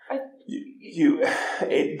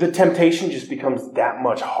the temptation just becomes that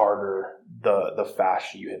much harder the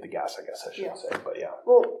faster you hit the gas, I guess I should say. But yeah.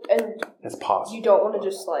 Well, and it's possible. You don't want to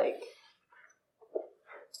just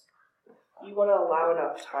you want to allow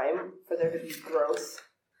enough time for there to be growth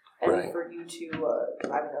and for you to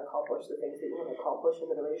accomplish the things that you want to accomplish in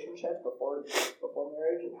the relationship before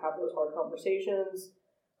marriage and have those hard conversations,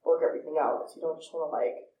 work everything out. So you don't just want to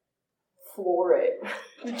floor it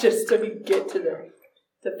just to get to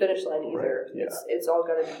the finish line either. Right. It's all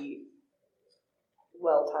got to be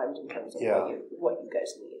well timed in terms of what you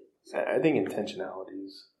guys need. I think intentionality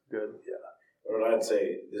is good. Yeah. What I'd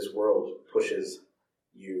say, this world pushes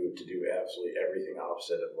you to do absolutely everything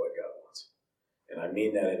opposite of what God wants. And I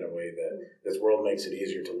mean that in a way that this world makes it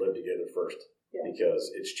easier to live together first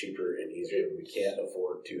because it's cheaper and easier. We can't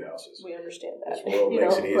afford 2 houses. We understand that. This world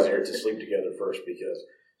makes it easier to sleep together first because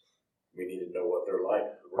we need to know what they're like.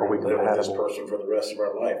 We're going to live with this person for the rest of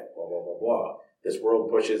our life, blah, blah, blah, blah. This world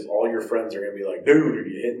pushes, all your friends are going to be like, dude, are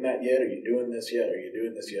you hitting that yet? Are you doing this yet? Are you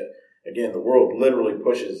doing this yet? Again, the world literally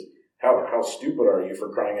pushes, how stupid are you for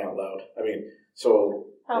crying out loud? I mean, so...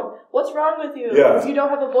 What's wrong with you? Yeah. If you don't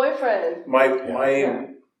have a boyfriend. My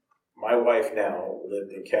wife now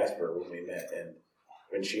lived in Casper when we met, and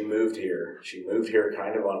when she moved here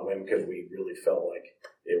kind of on a whim because we really felt like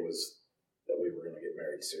it was that we were going to get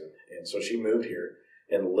married soon. And so she moved here,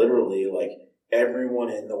 and literally, like, everyone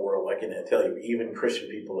in the world, I can tell you, even Christian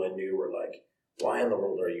people I knew were like, why in the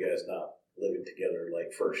world are you guys not living together,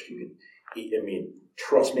 like, first? You can eat, I mean,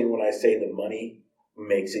 trust me when I say the money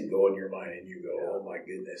makes it go in your mind and you go, oh my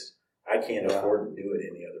goodness, I can't afford to do it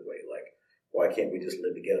any other way. Like, why can't we just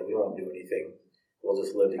live together? We won't do anything. We'll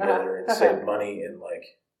just live together and save money. And like,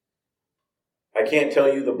 I can't tell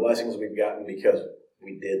you the blessings we've gotten because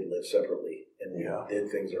we did live separately and we did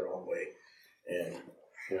things our own way.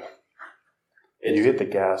 And you hit the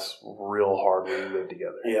gas real hard when you live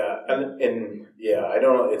together. Yeah, and I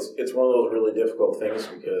don't know. It's one of those really difficult things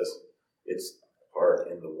because it's hard,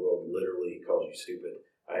 and the world literally calls you stupid.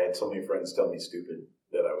 I had so many friends tell me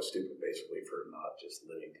that I was stupid basically for not just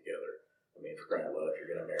living together. I mean, for crying out loud, if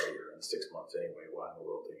you're going to marry her in 6 months anyway, why in the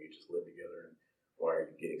world do you just live together? And why are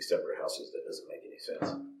you getting separate houses? That doesn't make any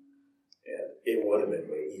sense. And it would have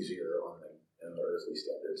been way easier on the earthly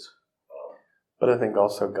standards. But I think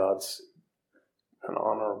also God's an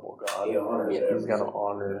honorable God. He honors everything. He's going to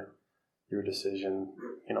honor your decision,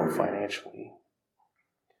 financially.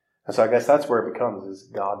 And so I guess that's where it becomes, is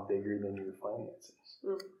God bigger than your finances?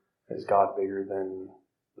 Is God bigger than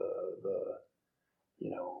the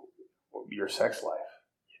your sex life?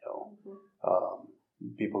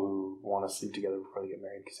 People who want to sleep together before they get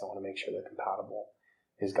married because they want to make sure they're compatible.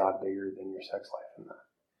 Is God bigger than your sex life in that?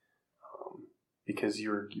 Because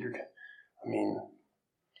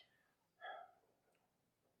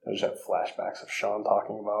I just have flashbacks of Sean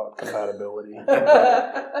talking about compatibility.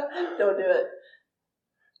 Don't do it.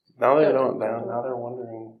 Now they don't. Now they're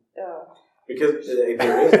wondering. Because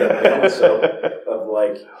there is that balance of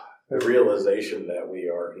like the realization that we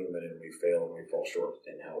are human and we fail and we fall short,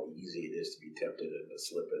 and how easy it is to be tempted and to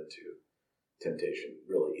slip into temptation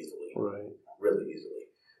really easily. Right. Really easily.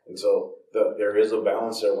 And so there is a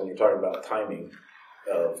balance there when you're talking about timing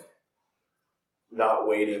of not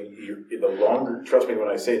waiting. Trust me when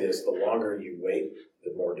I say this, the longer you wait,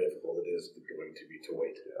 the more difficult it is going to be to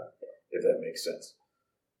wait. If that makes sense.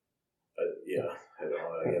 I don't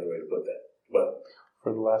know any other way to put that. But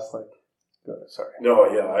for the last, sorry. No,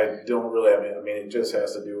 I don't really have it. I mean, it just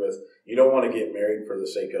has to do with, you don't want to get married for the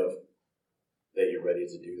sake of that you're ready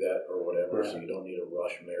to do that or whatever, so you don't need to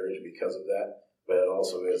rush marriage because of that. But it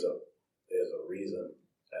also is a reason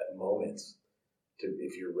at moments to,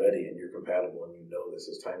 if you're ready and you're compatible and you know this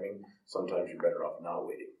is timing, sometimes you're better off not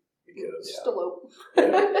waiting because just elope.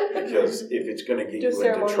 Because if it's going to get you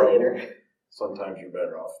into trouble, sometimes you're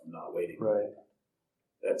better off not waiting. Right.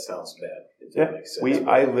 That sounds bad. It doesn't make sense.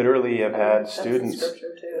 I literally have had students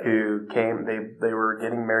who came. They were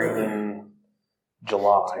getting married in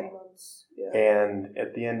July. 2 months. And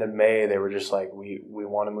at the end of May, they were just like, we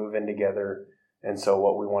want to move in together. And so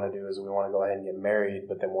what we want to do is we want to go ahead and get married,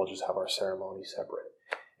 but then we'll just have our ceremony separate.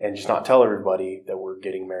 And just not tell everybody that we're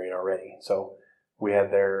getting married already. So we had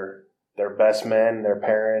their best men, their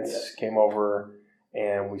parents came over,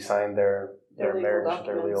 and we signed their marriage,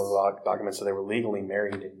 their legal documents. So they were legally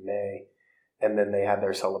married in May. And then they had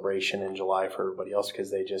their celebration in July for everybody else because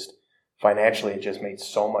they just, financially, it just made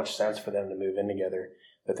so much sense for them to move in together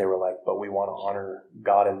that they were like, but we want to honor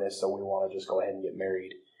God in this, so we want to just go ahead and get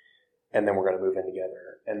married. And then we're going to move in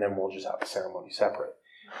together. And then we'll just have the ceremony separate.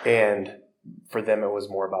 And for them, it was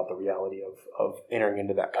more about the reality of entering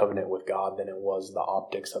into that covenant with God than it was the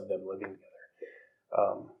optics of them living together.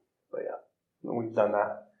 But we've done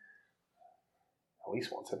that at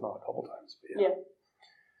least once, if not a couple times.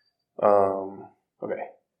 Okay.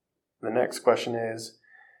 The next question is,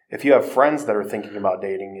 if you have friends that are thinking about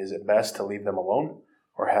dating, is it best to leave them alone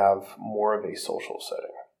or have more of a social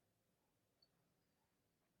setting?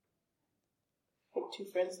 Like 2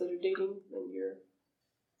 friends that are dating, and you're.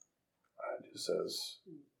 It just says,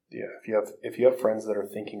 if you have friends that are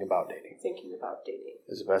thinking about dating,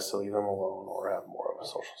 is it best to leave them alone or have more of a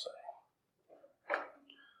social setting?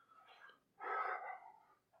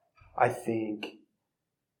 I think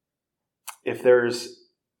if there's,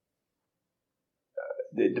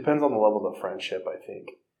 it depends on the level of the friendship, I think.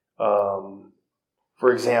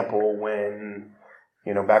 For example, when,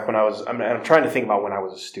 back when I'm trying to think about when I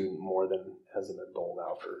was a student more than as an adult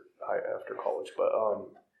after college, but,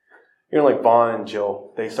 like Vaughn and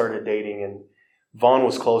Jill, they started dating, and Vaughn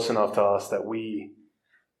was close enough to us that we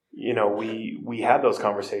had those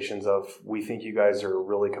conversations of, we think you guys are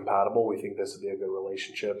really compatible. We think this would be a good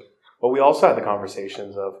relationship. But we also had the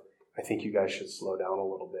conversations of, I think you guys should slow down a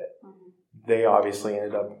little bit. Mm-hmm. They obviously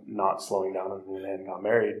ended up not slowing down and then got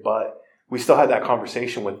married, but we still had that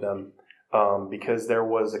conversation with them because there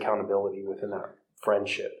was accountability within that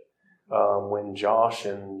friendship. When Josh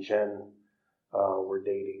and Jen were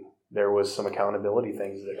dating, there was some accountability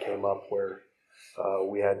things that came up where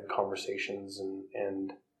we had conversations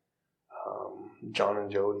and John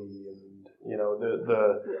and Jody, and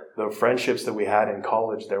the friendships that we had in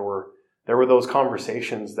college, there were those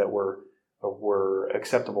conversations that were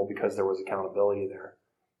acceptable because there was accountability there.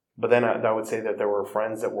 But then I would say that there were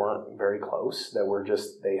friends that weren't very close, that were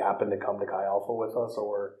just, they happened to come to Chi Alpha with us,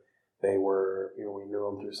 or they were, we knew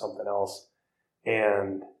them through something else,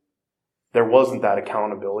 and there wasn't that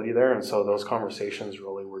accountability there, and so those conversations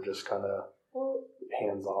really were just kind of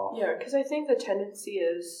hands off. Yeah, because I think the tendency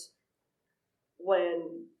is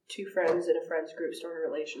when two friends in a friends group start a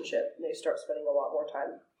relationship and they start spending a lot more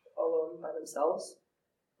time alone by themselves,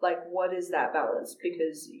 like, what is that balance?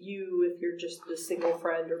 Because if you're just the single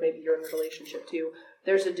friend, or maybe you're in a relationship too,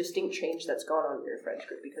 there's a distinct change that's gone on in your friends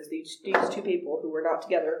group, because these two people who were not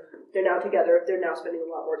together, they're now together, they're now spending a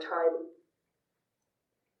lot more time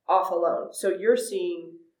off alone. So you're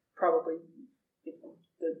seeing probably,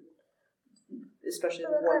 especially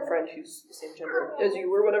the one friend who's the same gender as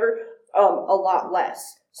you or whatever, a lot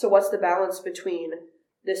less. So what's the balance between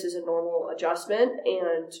this is a normal adjustment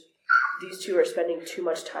and these two are spending too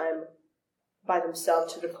much time by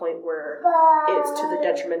themselves to the point where it's to the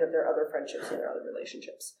detriment of their other friendships and their other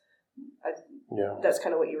relationships? That's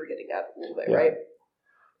kind of what you were getting at a little bit, right?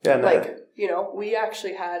 Yeah. No. I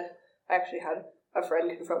actually had a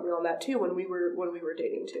friend confront me on that too when we were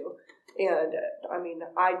dating too. And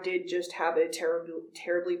I did just have a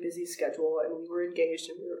terribly busy schedule, and we were engaged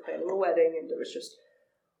and we were planning a wedding, and there was just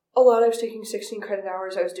a lot. I was taking 16 credit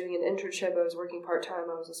hours. I was doing an internship. I was working part-time.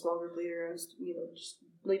 I was a small group leader. I was, just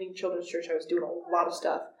leading children's church. I was doing a lot of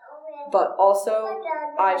stuff. But also,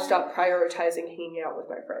 I stopped prioritizing hanging out with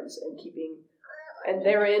my friends and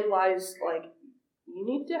therein lies, you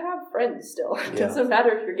need to have friends still. It doesn't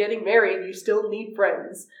matter if you're getting married, you still need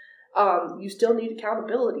friends. You still need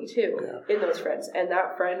accountability too in those friends. And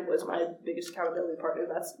that friend was my biggest accountability partner.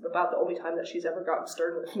 That's about the only time that she's ever gotten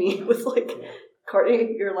stern with me. Was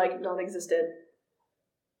Courtney, you're non-existent.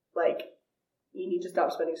 You need to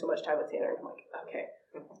stop spending so much time with Tanner. I'm like, okay.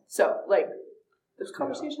 So, those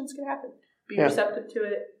conversations can happen. Be receptive to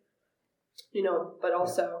it, but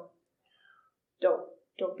also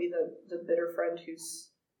don't be the bitter friend who's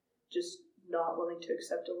just not willing to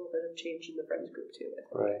accept a little bit of change in the friends group too.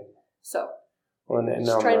 Right. So, and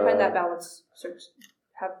just try and find that balance.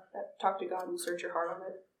 Talk to God and search your heart on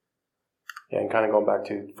it. Yeah, and kind of going back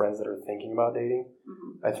to friends that are thinking about dating,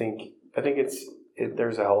 mm-hmm. I think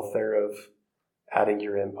there's a health there of adding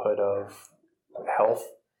your input of health,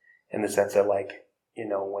 in the sense that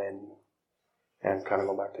when, and kind of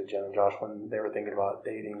go back to Jen and Josh when they were thinking about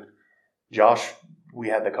dating, Josh, we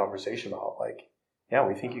had the conversation about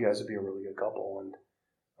we think you guys would be a really good couple, and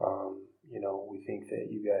we think that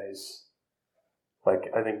you guys,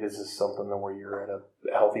 I think this is something where you're at a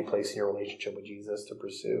healthy place in your relationship with Jesus to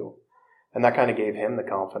pursue. And that kind of gave him the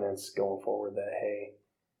confidence going forward that, hey,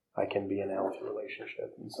 I can be in a healthy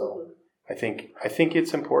relationship. And so I think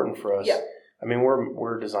it's important for us. Yeah.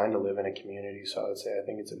 We're designed to live in a community, so I would say I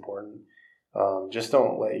think it's important. Just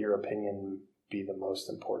don't let your opinion be the most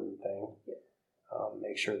important thing. Yeah.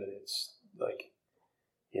 Make sure that it's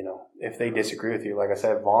if they disagree with you, like I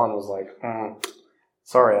said, Vaughn was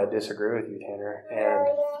sorry, I disagree with you, Tanner.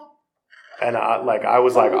 And I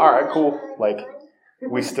was all right, cool.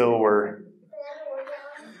 We still were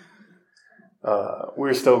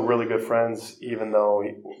still really good friends, even though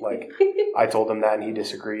I told him that and he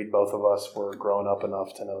disagreed. Both of us were grown up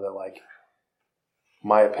enough to know that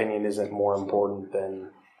my opinion isn't more important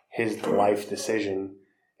than his life decision,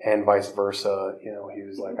 and vice versa. He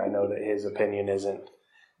was I know that his opinion isn't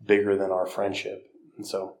bigger than our friendship. And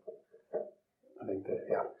so I think that,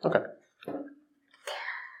 okay.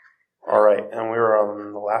 All right, and we were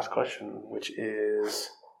on the last question, which is,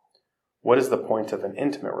 what is the point of an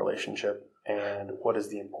intimate relationship, and what is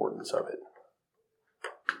the importance of it?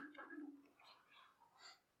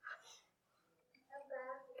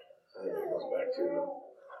 back to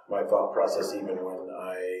my thought process even when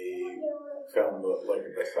I found the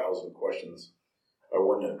 1,000 questions. I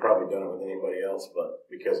wouldn't have probably done it with anybody else, but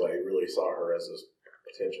because I really saw her as a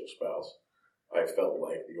potential spouse, I felt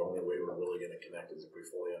like the only way we're really going to connect is if we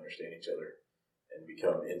fully understand each other and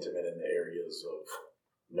become intimate in the areas of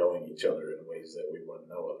knowing each other in ways that we wouldn't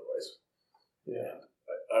know otherwise. Yeah.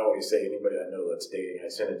 I always say anybody I know that's dating, I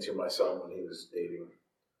sent it to my son when he was dating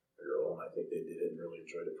a girl, and I think they did it and really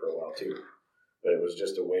enjoyed it for a while too. But it was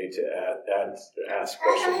just a way to ask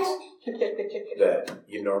questions that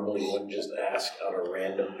you normally wouldn't just ask on a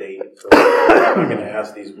random date. You're going to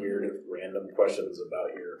ask these weird random questions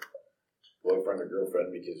about your boyfriend or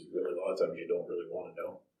girlfriend because really a lot of times you don't really want to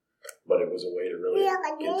know. But it was a way to really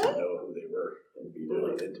get to know who they were and be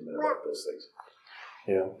really intimate about those things.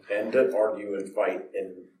 Yeah. And to argue and fight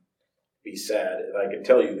and be sad. And I can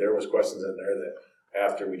tell you there was questions in there that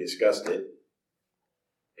after we discussed it,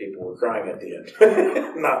 people were crying at the end.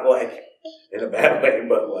 Not like in a bad way,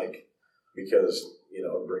 but like because,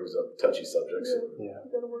 it brings up touchy subjects. Yeah.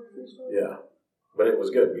 Yeah. But it was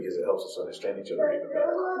good because it helps us understand each other even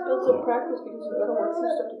better. It builds up practice because you've got to work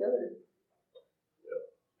through stuff together.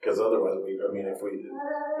 Because otherwise, I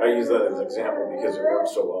use that as an example because it worked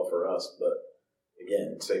so well for us. But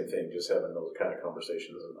again, same thing, just having those kind of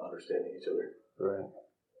conversations and understanding each other. Right.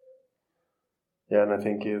 Yeah, and I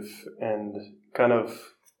think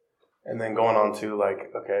and then going on to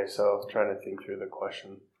okay, so trying to think through the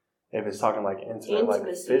question. If it's talking like intimate, like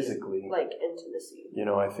physically. Like intimacy.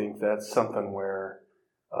 I think that's something where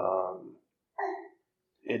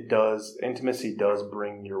intimacy does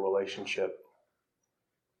bring your relationship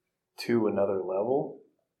to another level.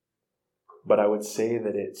 But I would say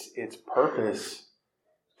that its purpose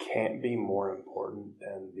can't be more important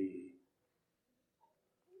than the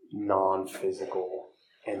non-physical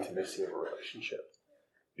intimacy of a relationship.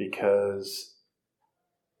 Because,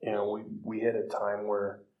 we hit a time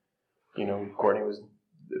where, Courtney was,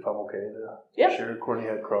 if I'm okay to share, Courtney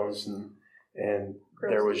had Crohn's and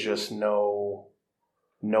there was just no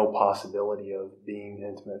possibility of being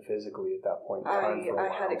intimate physically at that point in time. I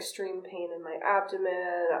had extreme pain in my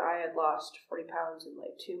abdomen. I had lost 40 pounds in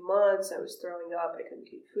 2 months. I was throwing up. I couldn't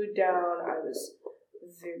keep food down. I was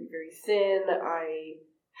very, very thin. I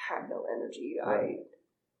had no energy. Right.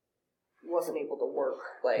 I wasn't able to work.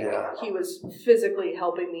 He was physically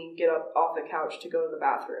helping me get up off the couch to go to the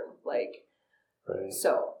bathroom. Right.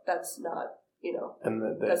 So that's not, and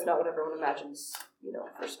that's not what everyone imagines,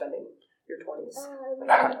 for spending your 20s.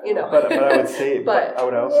 But I would say, but I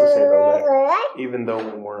would also say though that even though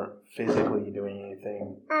we weren't physically doing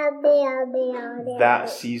anything, that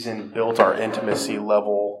season built our intimacy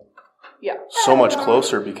level so much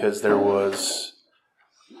closer because it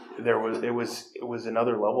was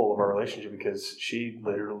another level of our relationship because she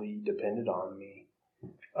literally depended on me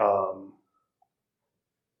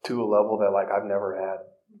to a level that I've never had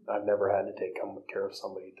to take care of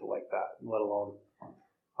somebody to that, let alone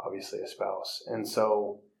obviously a spouse. And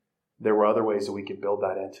so there were other ways that we could build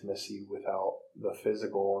that intimacy without the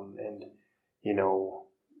physical and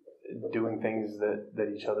doing things that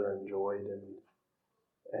each other enjoyed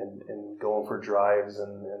and going for drives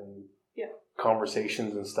and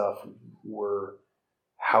conversations and stuff were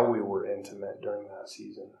how we were intimate during that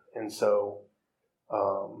season. And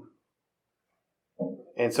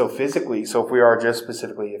so physically, so if we are just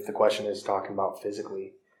specifically, if the question is talking about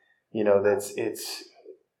physically,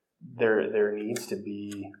 there needs to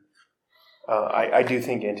be, I do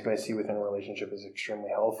think intimacy within a relationship is extremely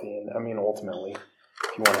healthy. And I mean, ultimately,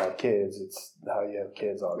 if you want to have kids, it's how you have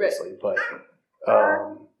kids, obviously. Right.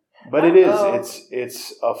 But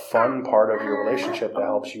it's a fun part of your relationship that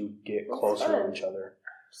helps you get closer to each other.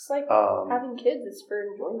 Just having kids is for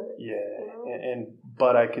enjoyment. Yeah,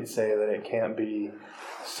 but I could say that it can't be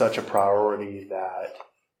such a priority that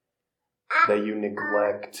you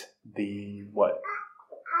neglect what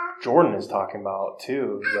Jordan is talking about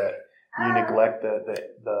too. That you neglect the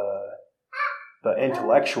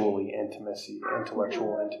intellectual intimacy.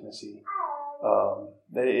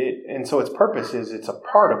 And so its purpose is it's a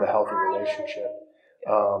part of a healthy relationship,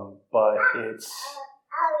 but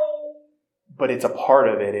it's a part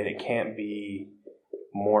of it, and it can't be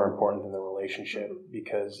more important than the relationship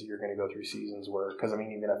because you're going to go through seasons because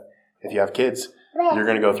even if you have kids, you're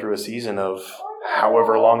going to go through a season of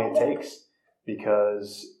however long it takes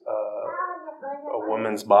because a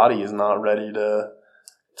woman's body is not ready to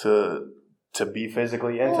be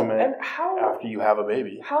physically intimate after you have a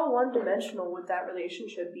baby. How one-dimensional would that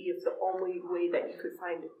relationship be if the only way that you could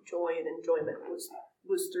find joy and enjoyment was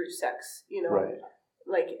through sex, Right.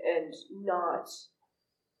 And not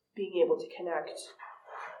being able to connect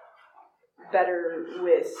better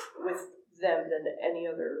with them than any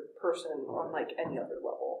other person on like any other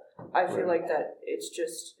level. I feel like that it's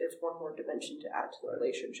one more dimension to add to the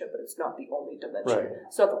relationship, but it's not the only dimension. Right.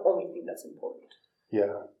 It's not the only thing that's important.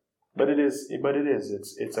 Yeah. But it is.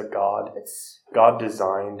 It's a God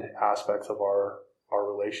designed aspects of our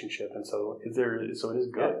relationship, and so it is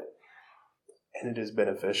good, and it is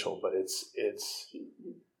beneficial. But it's He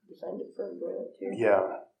designed it for enjoyment too.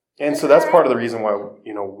 Yeah, and so that's part of the reason why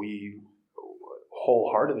we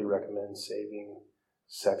wholeheartedly recommend saving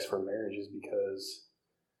sex for marriage is because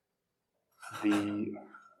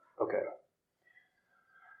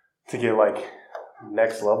to get like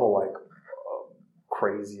next level like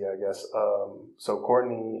crazy, I guess. So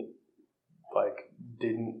Courtney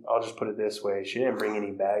I'll just put it this way, she didn't bring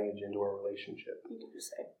any baggage into our relationship. You can just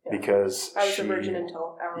say. Because I was a virgin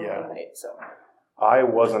until hour midnight, so. I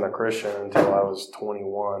wasn't a Christian until I was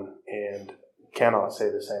 21 and cannot say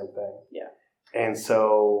the same thing. Yeah. And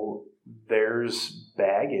so there's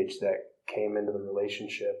baggage that came into the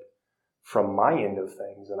relationship from my end of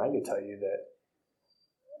things. And I can tell you that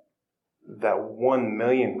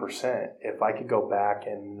 1,000,000%, if I could go back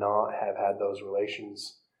and not have had those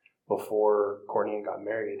relations before Courtney and got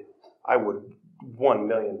married, I would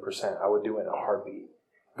 1,000,000%, I would do it in a heartbeat.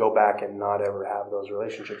 Go back and not ever have those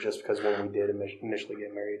relationships, just because when we did initially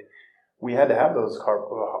get married, we had to have those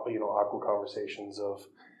awkward conversations of,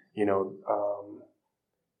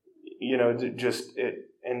 just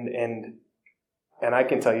it, and I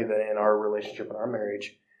can tell you that in our relationship and our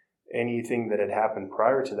marriage, anything that had happened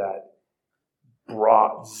prior to that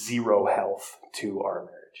brought zero health to our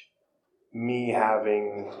marriage. Me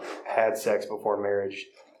having had sex before marriage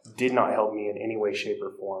did not help me in any way, shape,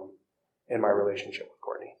 or form in my relationship with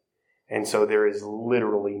Courtney. And so there is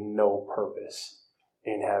literally no purpose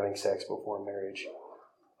in having sex before marriage,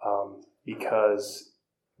 because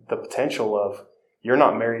the potential of you're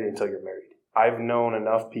not married until you're married. I've known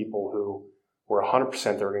enough people who were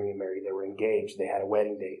 100% they were going to get married. They were engaged. They had a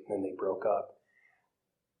wedding date, and then they broke up.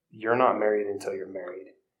 You're not married until you're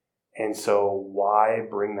married. And so why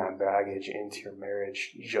bring that baggage into your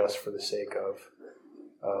marriage just for the sake of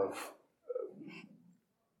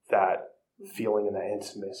that feeling and that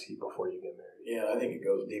intimacy before you get married? Yeah, I think it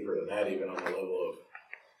goes deeper than that, even on the level of,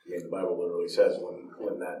 the Bible literally says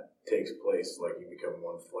when that takes place, like you become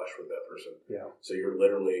one flesh with that person. Yeah. So you're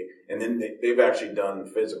literally, and then they've actually done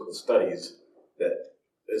physical studies that,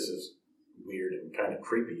 this is weird and kind of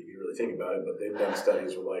creepy if you really think about it, but they've done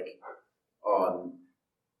studies where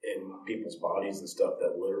in people's bodies and stuff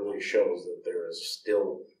that literally shows that there is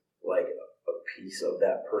still like a piece of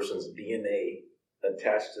that person's DNA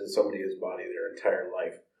attached to somebody's body their entire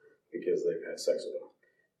life because they've had sex with them.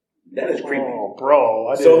 That is creepy. Oh, bro,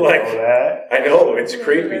 I didn't know that. I know, it's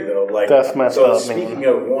creepy though. That's messed up, speaking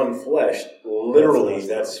of one flesh, literally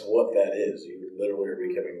that's what that is. You literally are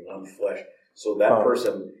becoming one flesh. So that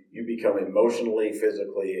person, you become emotionally,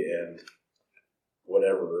 physically, and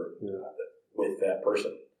whatever with that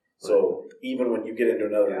person. So even when you get into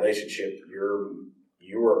another relationship,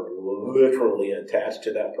 you are literally attached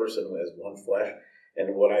to that person as one flesh.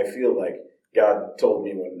 And what I feel like God told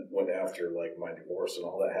me when after like my divorce and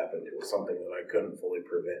all that happened, it was something that I couldn't fully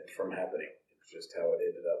prevent from happening. It was just how it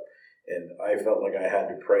ended up. And I felt like I had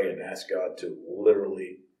to pray and ask God to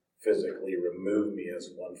literally, physically remove me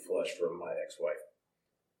as one flesh from my ex-wife.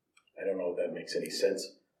 I don't know if that makes any sense,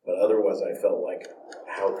 but otherwise I felt like,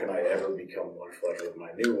 how can I ever become one flesh with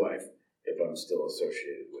my new wife if I'm still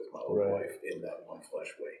associated with my old wife in that one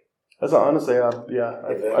flesh way? That's honestly, I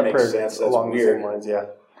pray along the same lines, Yeah,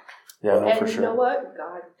 no, and for sure. You know what?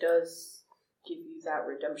 God does give you that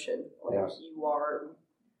redemption. Like you are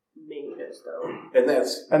made as though. And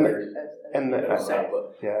that's weird.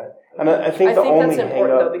 And I think the only that's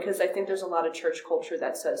important though, because I think there's a lot of church culture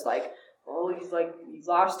that says like, oh, you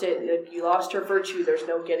lost it, you lost her virtue, there's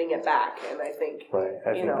no getting it back. And I think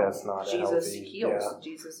I think that's not Jesus healthy, heals.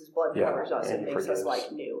 Jesus' blood covers us and makes us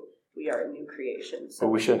like new. We are a new creation. So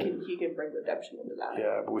but we shouldn't, he can bring redemption into that.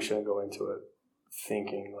 Yeah, but we shouldn't go into it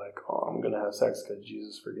thinking like, oh, I'm going to have sex because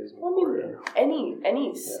Jesus forgives me. Well, I mean,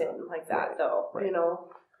 any sin like that, though,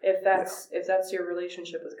 if that's your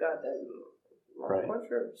relationship with God, then I'm quite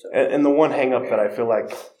sure. So. And the one hang up that I feel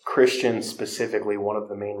like Christians specifically, one of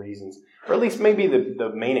the main reasons, or at least maybe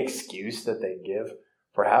the main excuse that they give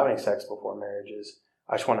for having sex before marriage is,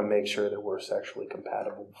 I just want to make sure that we're sexually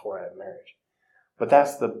compatible before I have marriage. But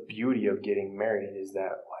that's the beauty of getting married, is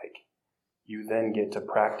that like you then get to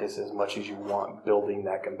practice as much as you want building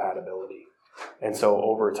that compatibility. And so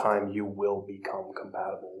over time you will become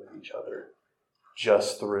compatible with each other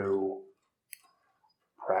just through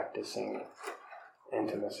practicing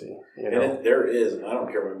intimacy. And there is, and I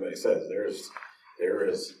don't care what anybody says, there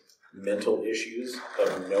is mental issues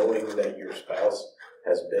of knowing that your spouse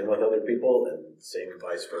has been with other people, and same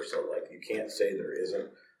vice versa. Like, you can't say there isn't.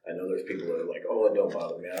 I know there's people that are like, oh, it don't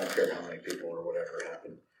bother me. I don't care how many people or whatever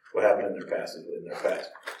happened. What happened in their past is in their past.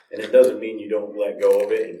 And it doesn't mean you don't let go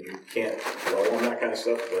of it and you can't dwell on that kind of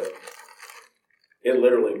stuff, but it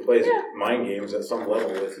literally plays mind games at some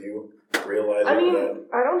level with you, realizing that.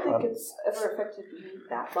 I don't think it's ever affected me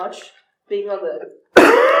that much, being on the...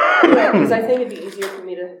 because I think it'd be easy for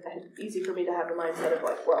me to have the mindset of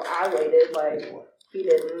like, well, I waited, like, he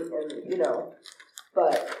didn't, and,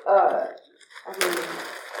 but,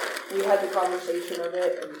 we had the conversation of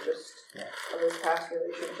it, and just of those past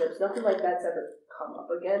relationships, nothing like that's ever come up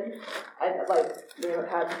again. We haven't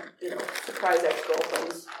had, surprise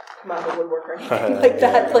ex-girlfriends come out of the woodwork or anything like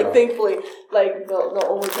that, like, thankfully, like, the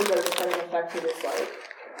only thing that has kind of affected is, like,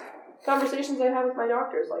 conversations I have with my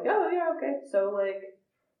doctors, like, oh, yeah, okay, so, like,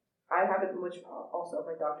 I haven't, which also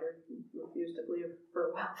my doctor refused to believe for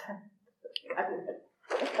a while then.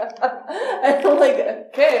 I'm like,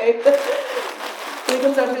 okay. When it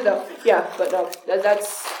comes down to it, though, yeah, but no,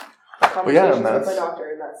 that's conversations with my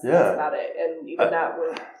doctor, and that's about it. And even that,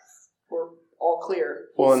 we're all clear.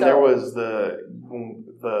 Well, and there was the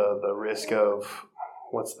risk of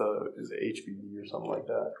is it HPV or something like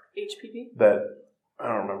that? HPV? That I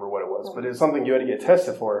don't remember what it was, but it's something you had to get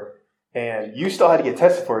tested for, and you still had to get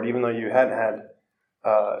tested for it, even though you hadn't had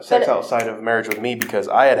sex outside of marriage with me, because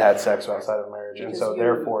I had sex outside of marriage, and so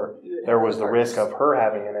therefore there was the risk of her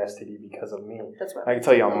having an STD because of me. That's right. I can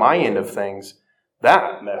tell you on my end of things,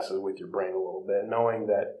 that messes with your brain a little bit, knowing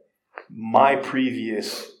that my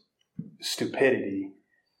previous stupidity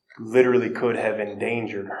literally could have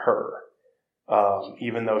endangered her,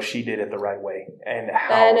 even though she did it the right way. And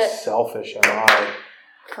how selfish am I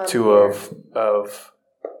of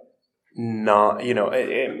not,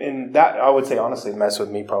 and that, I would say, honestly, messed with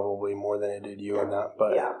me probably more than it did you in that.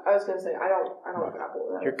 But yeah, I was going to say, I don't grapple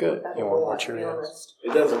with that. You're good. You want more Cheerios?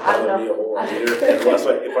 It doesn't bother me a whole lot either, unless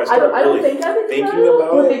if I start thinking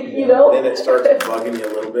about it, then it starts bugging you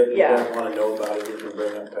a little bit, and you don't want to know about it if you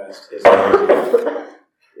bring up past history.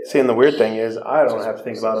 See, and the weird thing is, I don't have to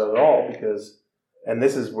think about it at all, because, and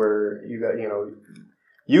this is where you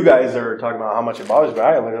guys are talking about how much it bothers me.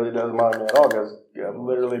 It literally doesn't bother me at all, because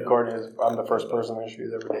literally, Courtney I'm the first person that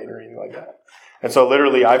she's ever dated or anything like that. And so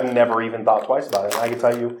literally, I've never even thought twice about it. And I can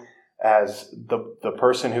tell you, as the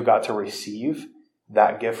person who got to receive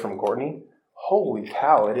that gift from Courtney, holy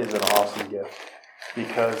cow, it is an awesome gift,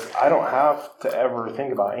 because I don't have to ever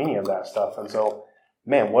think about any of that stuff. And so,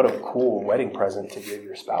 man, what a cool wedding present to give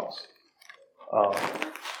your spouse. All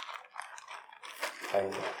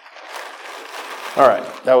right,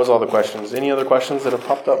 that was all the questions. Any other questions that have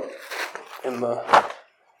popped up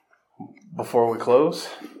before we close?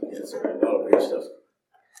 Yes, sir. A lot of weird stuff.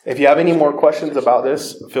 If you have any more questions about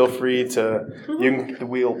this, feel free to.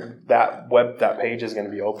 That page is going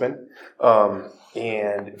to be open,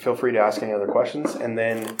 and feel free to ask any other questions. And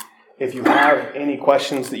then, if you have any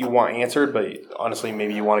questions that you want answered, but honestly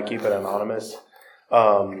maybe you want to keep it anonymous,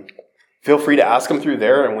 feel free to ask them through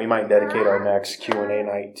there, and we might dedicate our next Q&A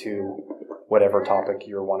night to whatever topic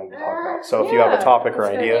you're wanting to talk about. So if you have a topic or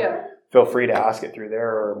idea, feel free to ask it through there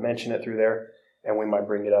or mention it through there, and we might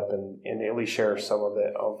bring it up and at least share some of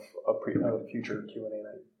it of a future Q&A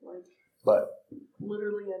night. But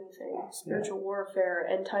literally anything. Spiritual warfare,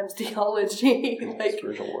 end times theology.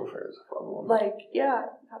 Spiritual warfare is a fun one.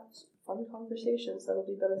 Have fun conversations that'll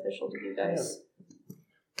be beneficial to you guys.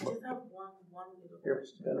 I just have one little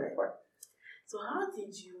question. So how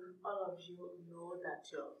did all of you know that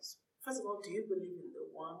first of all, do you believe in the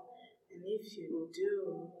one? And if you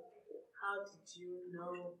do, how did you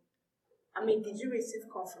know? I mean, did you receive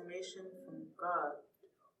confirmation from God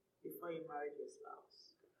before you married your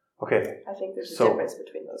spouse? Okay. I think there's a difference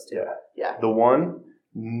between those two. Yeah. The one,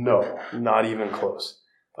 no, not even close.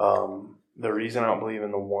 The reason I don't believe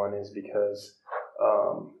in the one is because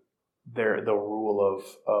the rule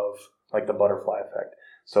of like the butterfly effect.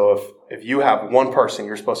 So if you have one person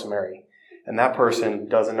you're supposed to marry, and that person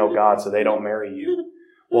doesn't know God, so they don't marry you,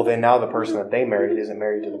 well, then now the person that they married isn't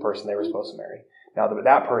married to the person they were supposed to marry. Now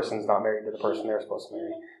that person's not married to the person they're supposed to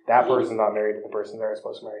marry. That person's not married to the person they're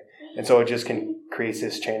supposed to marry. And so it just creates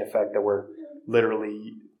this chain effect that where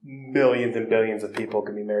literally millions and billions of people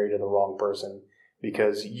can be married to the wrong person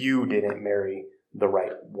because you didn't marry the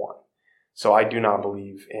right one. So I do not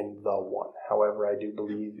believe in the one. However, I do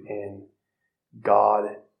believe in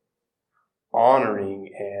God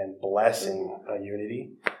honoring and blessing a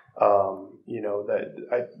unity. That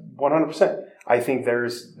I 100%. I think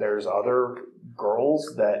there's other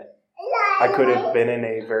girls that I could have been in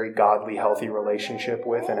a very godly, healthy relationship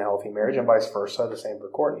with in a healthy marriage, and vice versa. The same for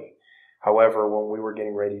Courtney. However, when we were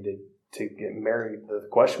getting ready to get married, the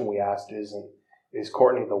question we asked is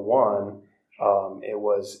Courtney the one? It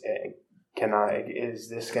was, is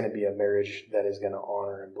this going to be a marriage that is going to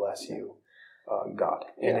honor and bless you, God?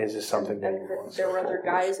 And is this something that you want? There were other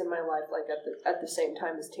guys in my life, like at the same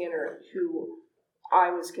time as Tanner, who I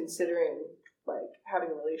was considering like having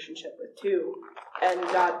a relationship with too, and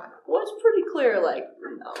God was pretty clear, like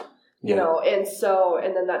no. You know, and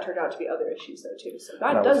then that turned out to be other issues though too. So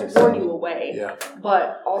God does warn you away,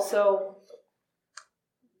 but also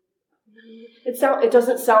it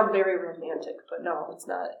doesn't sound very romantic, but no, it's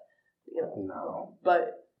not. You know, no,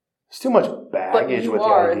 but it's too much baggage with the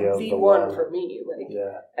idea of the one for me, like,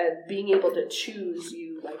 and being able to choose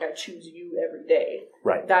you, like I choose you every day.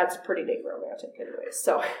 Right. That's pretty dang romantic, anyway.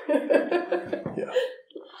 So.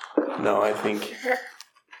 No, I think.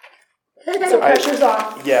 So pressure's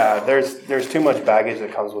off. Yeah, there's too much baggage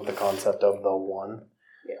that comes with the concept of the one.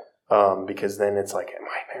 Yeah. Because then it's like, am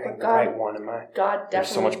I marrying the right one? God definitely there's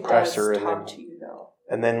so much pressure, does talk to you though.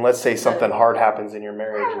 And then let's say something hard happens in your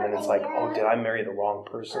marriage, and then it's like, oh, did I marry the wrong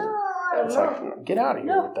person? It's like, get out of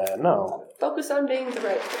here with that. No. Focus on being the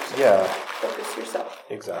right person. Yeah. Focus yourself.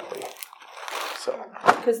 Exactly. So.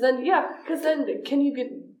 Because then you'd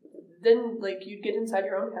get inside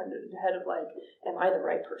your own head of like, am I the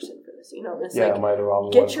right person for this? You know, it's like, am I the wrong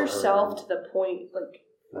one? Get yourself to the point, like.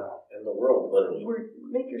 No. And the world literally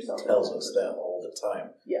make yourself tells us that all the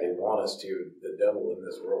time. Yeah. They want us to. The devil in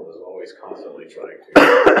this world is always constantly trying to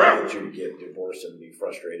get you to get divorced and be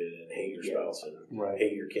frustrated and hate your spouse and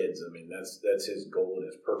hate your kids. I mean, that's his goal and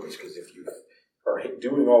his purpose. Because if you are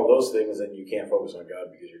doing all those things, then you can't focus on God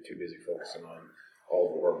because you're too busy focusing on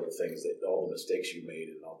all the horrible things, all the mistakes you made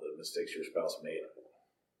and all the mistakes your spouse made.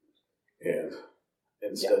 And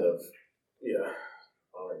instead of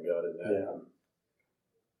honoring God in that. Yeah.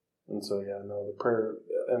 And so, the prayer,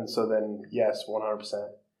 and so then, yes,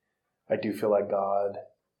 100%. I do feel like God,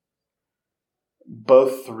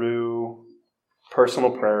 both through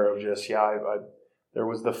personal prayer of just, there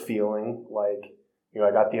was the feeling, like,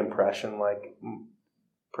 I got the impression, like,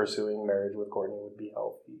 pursuing marriage with Courtney would be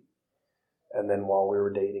healthy. And then while we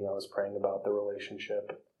were dating, I was praying about the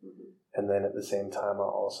relationship. Mm-hmm. And then at the same time, I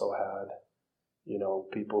also had,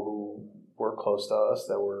 people who were close to us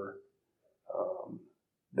that were,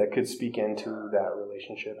 that could speak into that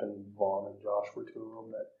relationship, and Vaughn and Josh were two of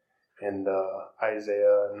them, and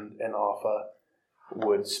Isaiah and Alpha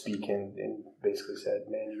would speak and basically said,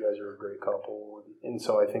 man, you guys are a great couple. And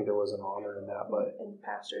so I think there was an honor in that. But and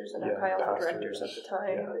pastors and our Kyle directors at the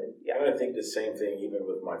time. And I think the same thing even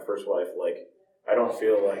with my first wife. Like, I don't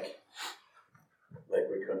feel like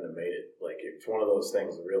we couldn't have made it. Like, it's one of those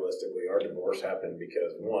things, realistically, our divorce happened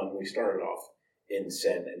because, one, we started off in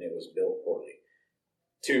sin and it was built poorly.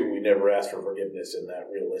 Two, we never asked for forgiveness in that,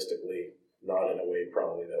 realistically, not in a way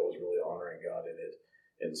probably that was really honoring God in it.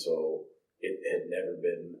 And so it had never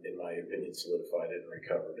been, in my opinion, solidified and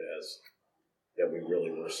recovered as that we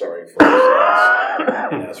really were sorry for our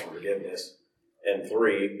sins and asked for forgiveness. And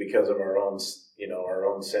three, because of our own sins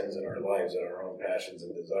in our lives and our own passions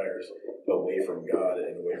and desires away from God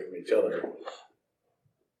and away from each other,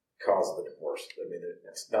 caused the divorce. I mean,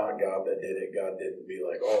 it's not God that did it. God didn't be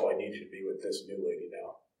like, oh, I need you to be with this new lady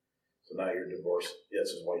now. So now you're divorced.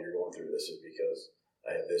 This is why you're going through this, is because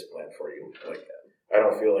I have this plan for you. Like, I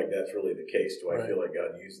don't feel like that's really the case. Do I feel like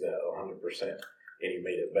God used that 100% and He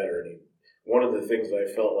made it better? And one of the things I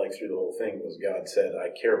felt like through the whole thing was God said,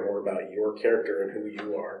 I care more about your character and who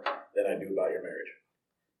you are than I do about your marriage.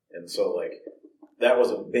 And so, like, that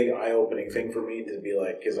was a big eye-opening thing for me to be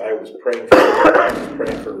like, because I was praying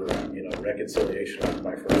for reconciliation with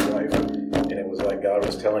my first wife, and it was like God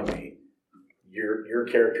was telling me, your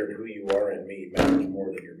character and who you are in me matters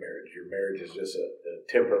more than your marriage. Your marriage is just a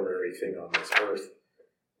temporary thing on this earth,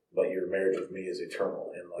 but your marriage with me is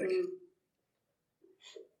eternal. And like,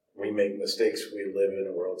 we make mistakes. We live in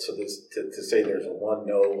a world. So this to say there's a one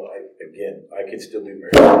no. I could still be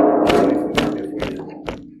married if we didn't.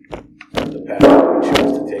 The path that we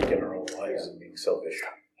choose to take in our own lives and being selfish.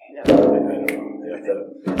 I don't know if that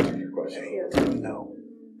answers your question. No.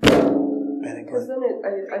 Because then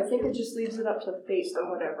I think it just leaves it up to fate or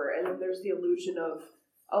whatever, and then there's the illusion of,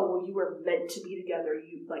 oh, well, you were meant to be together.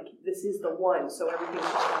 You this is the one, so everything's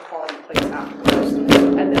just gonna fall into place afterwards.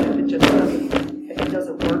 And then if it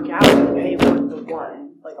doesn't work out, they weren't the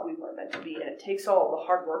one, like we were meant to be, and it takes all the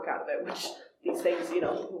hard work out of it, which these things,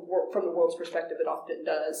 from the world's perspective, it often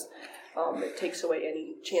does. It takes away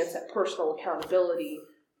any chance at personal accountability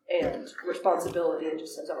and responsibility. It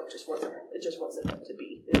just says, oh, it just wasn't meant to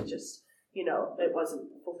be. It just, it wasn't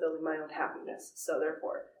fulfilling my own happiness. So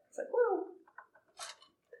therefore, it's like, well,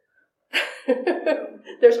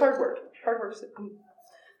 there's hard work. Hard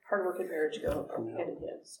work and marriage go hand in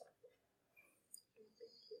hand. So.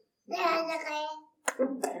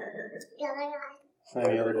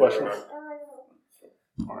 Any other questions?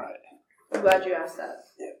 All right. I'm glad you asked that.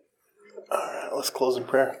 Yeah. All right, let's close in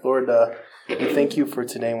prayer. Lord, we thank you for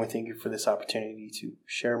today, and we thank you for this opportunity to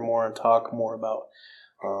share more and talk more about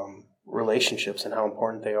relationships and how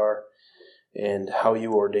important they are and how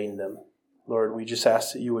you ordained them. Lord, we just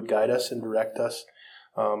ask that you would guide us and direct us.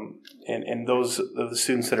 And those of the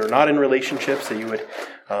students that are not in relationships, that you would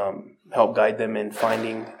help guide them in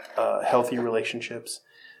finding healthy relationships.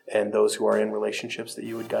 And those who are in relationships, that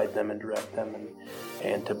you would guide them and direct them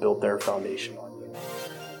and to build their foundation on you.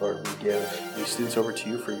 Lord, we give these students over to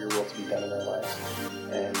you for your will to be done in their lives.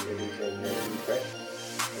 And it is in your name we pray.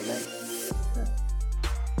 Amen.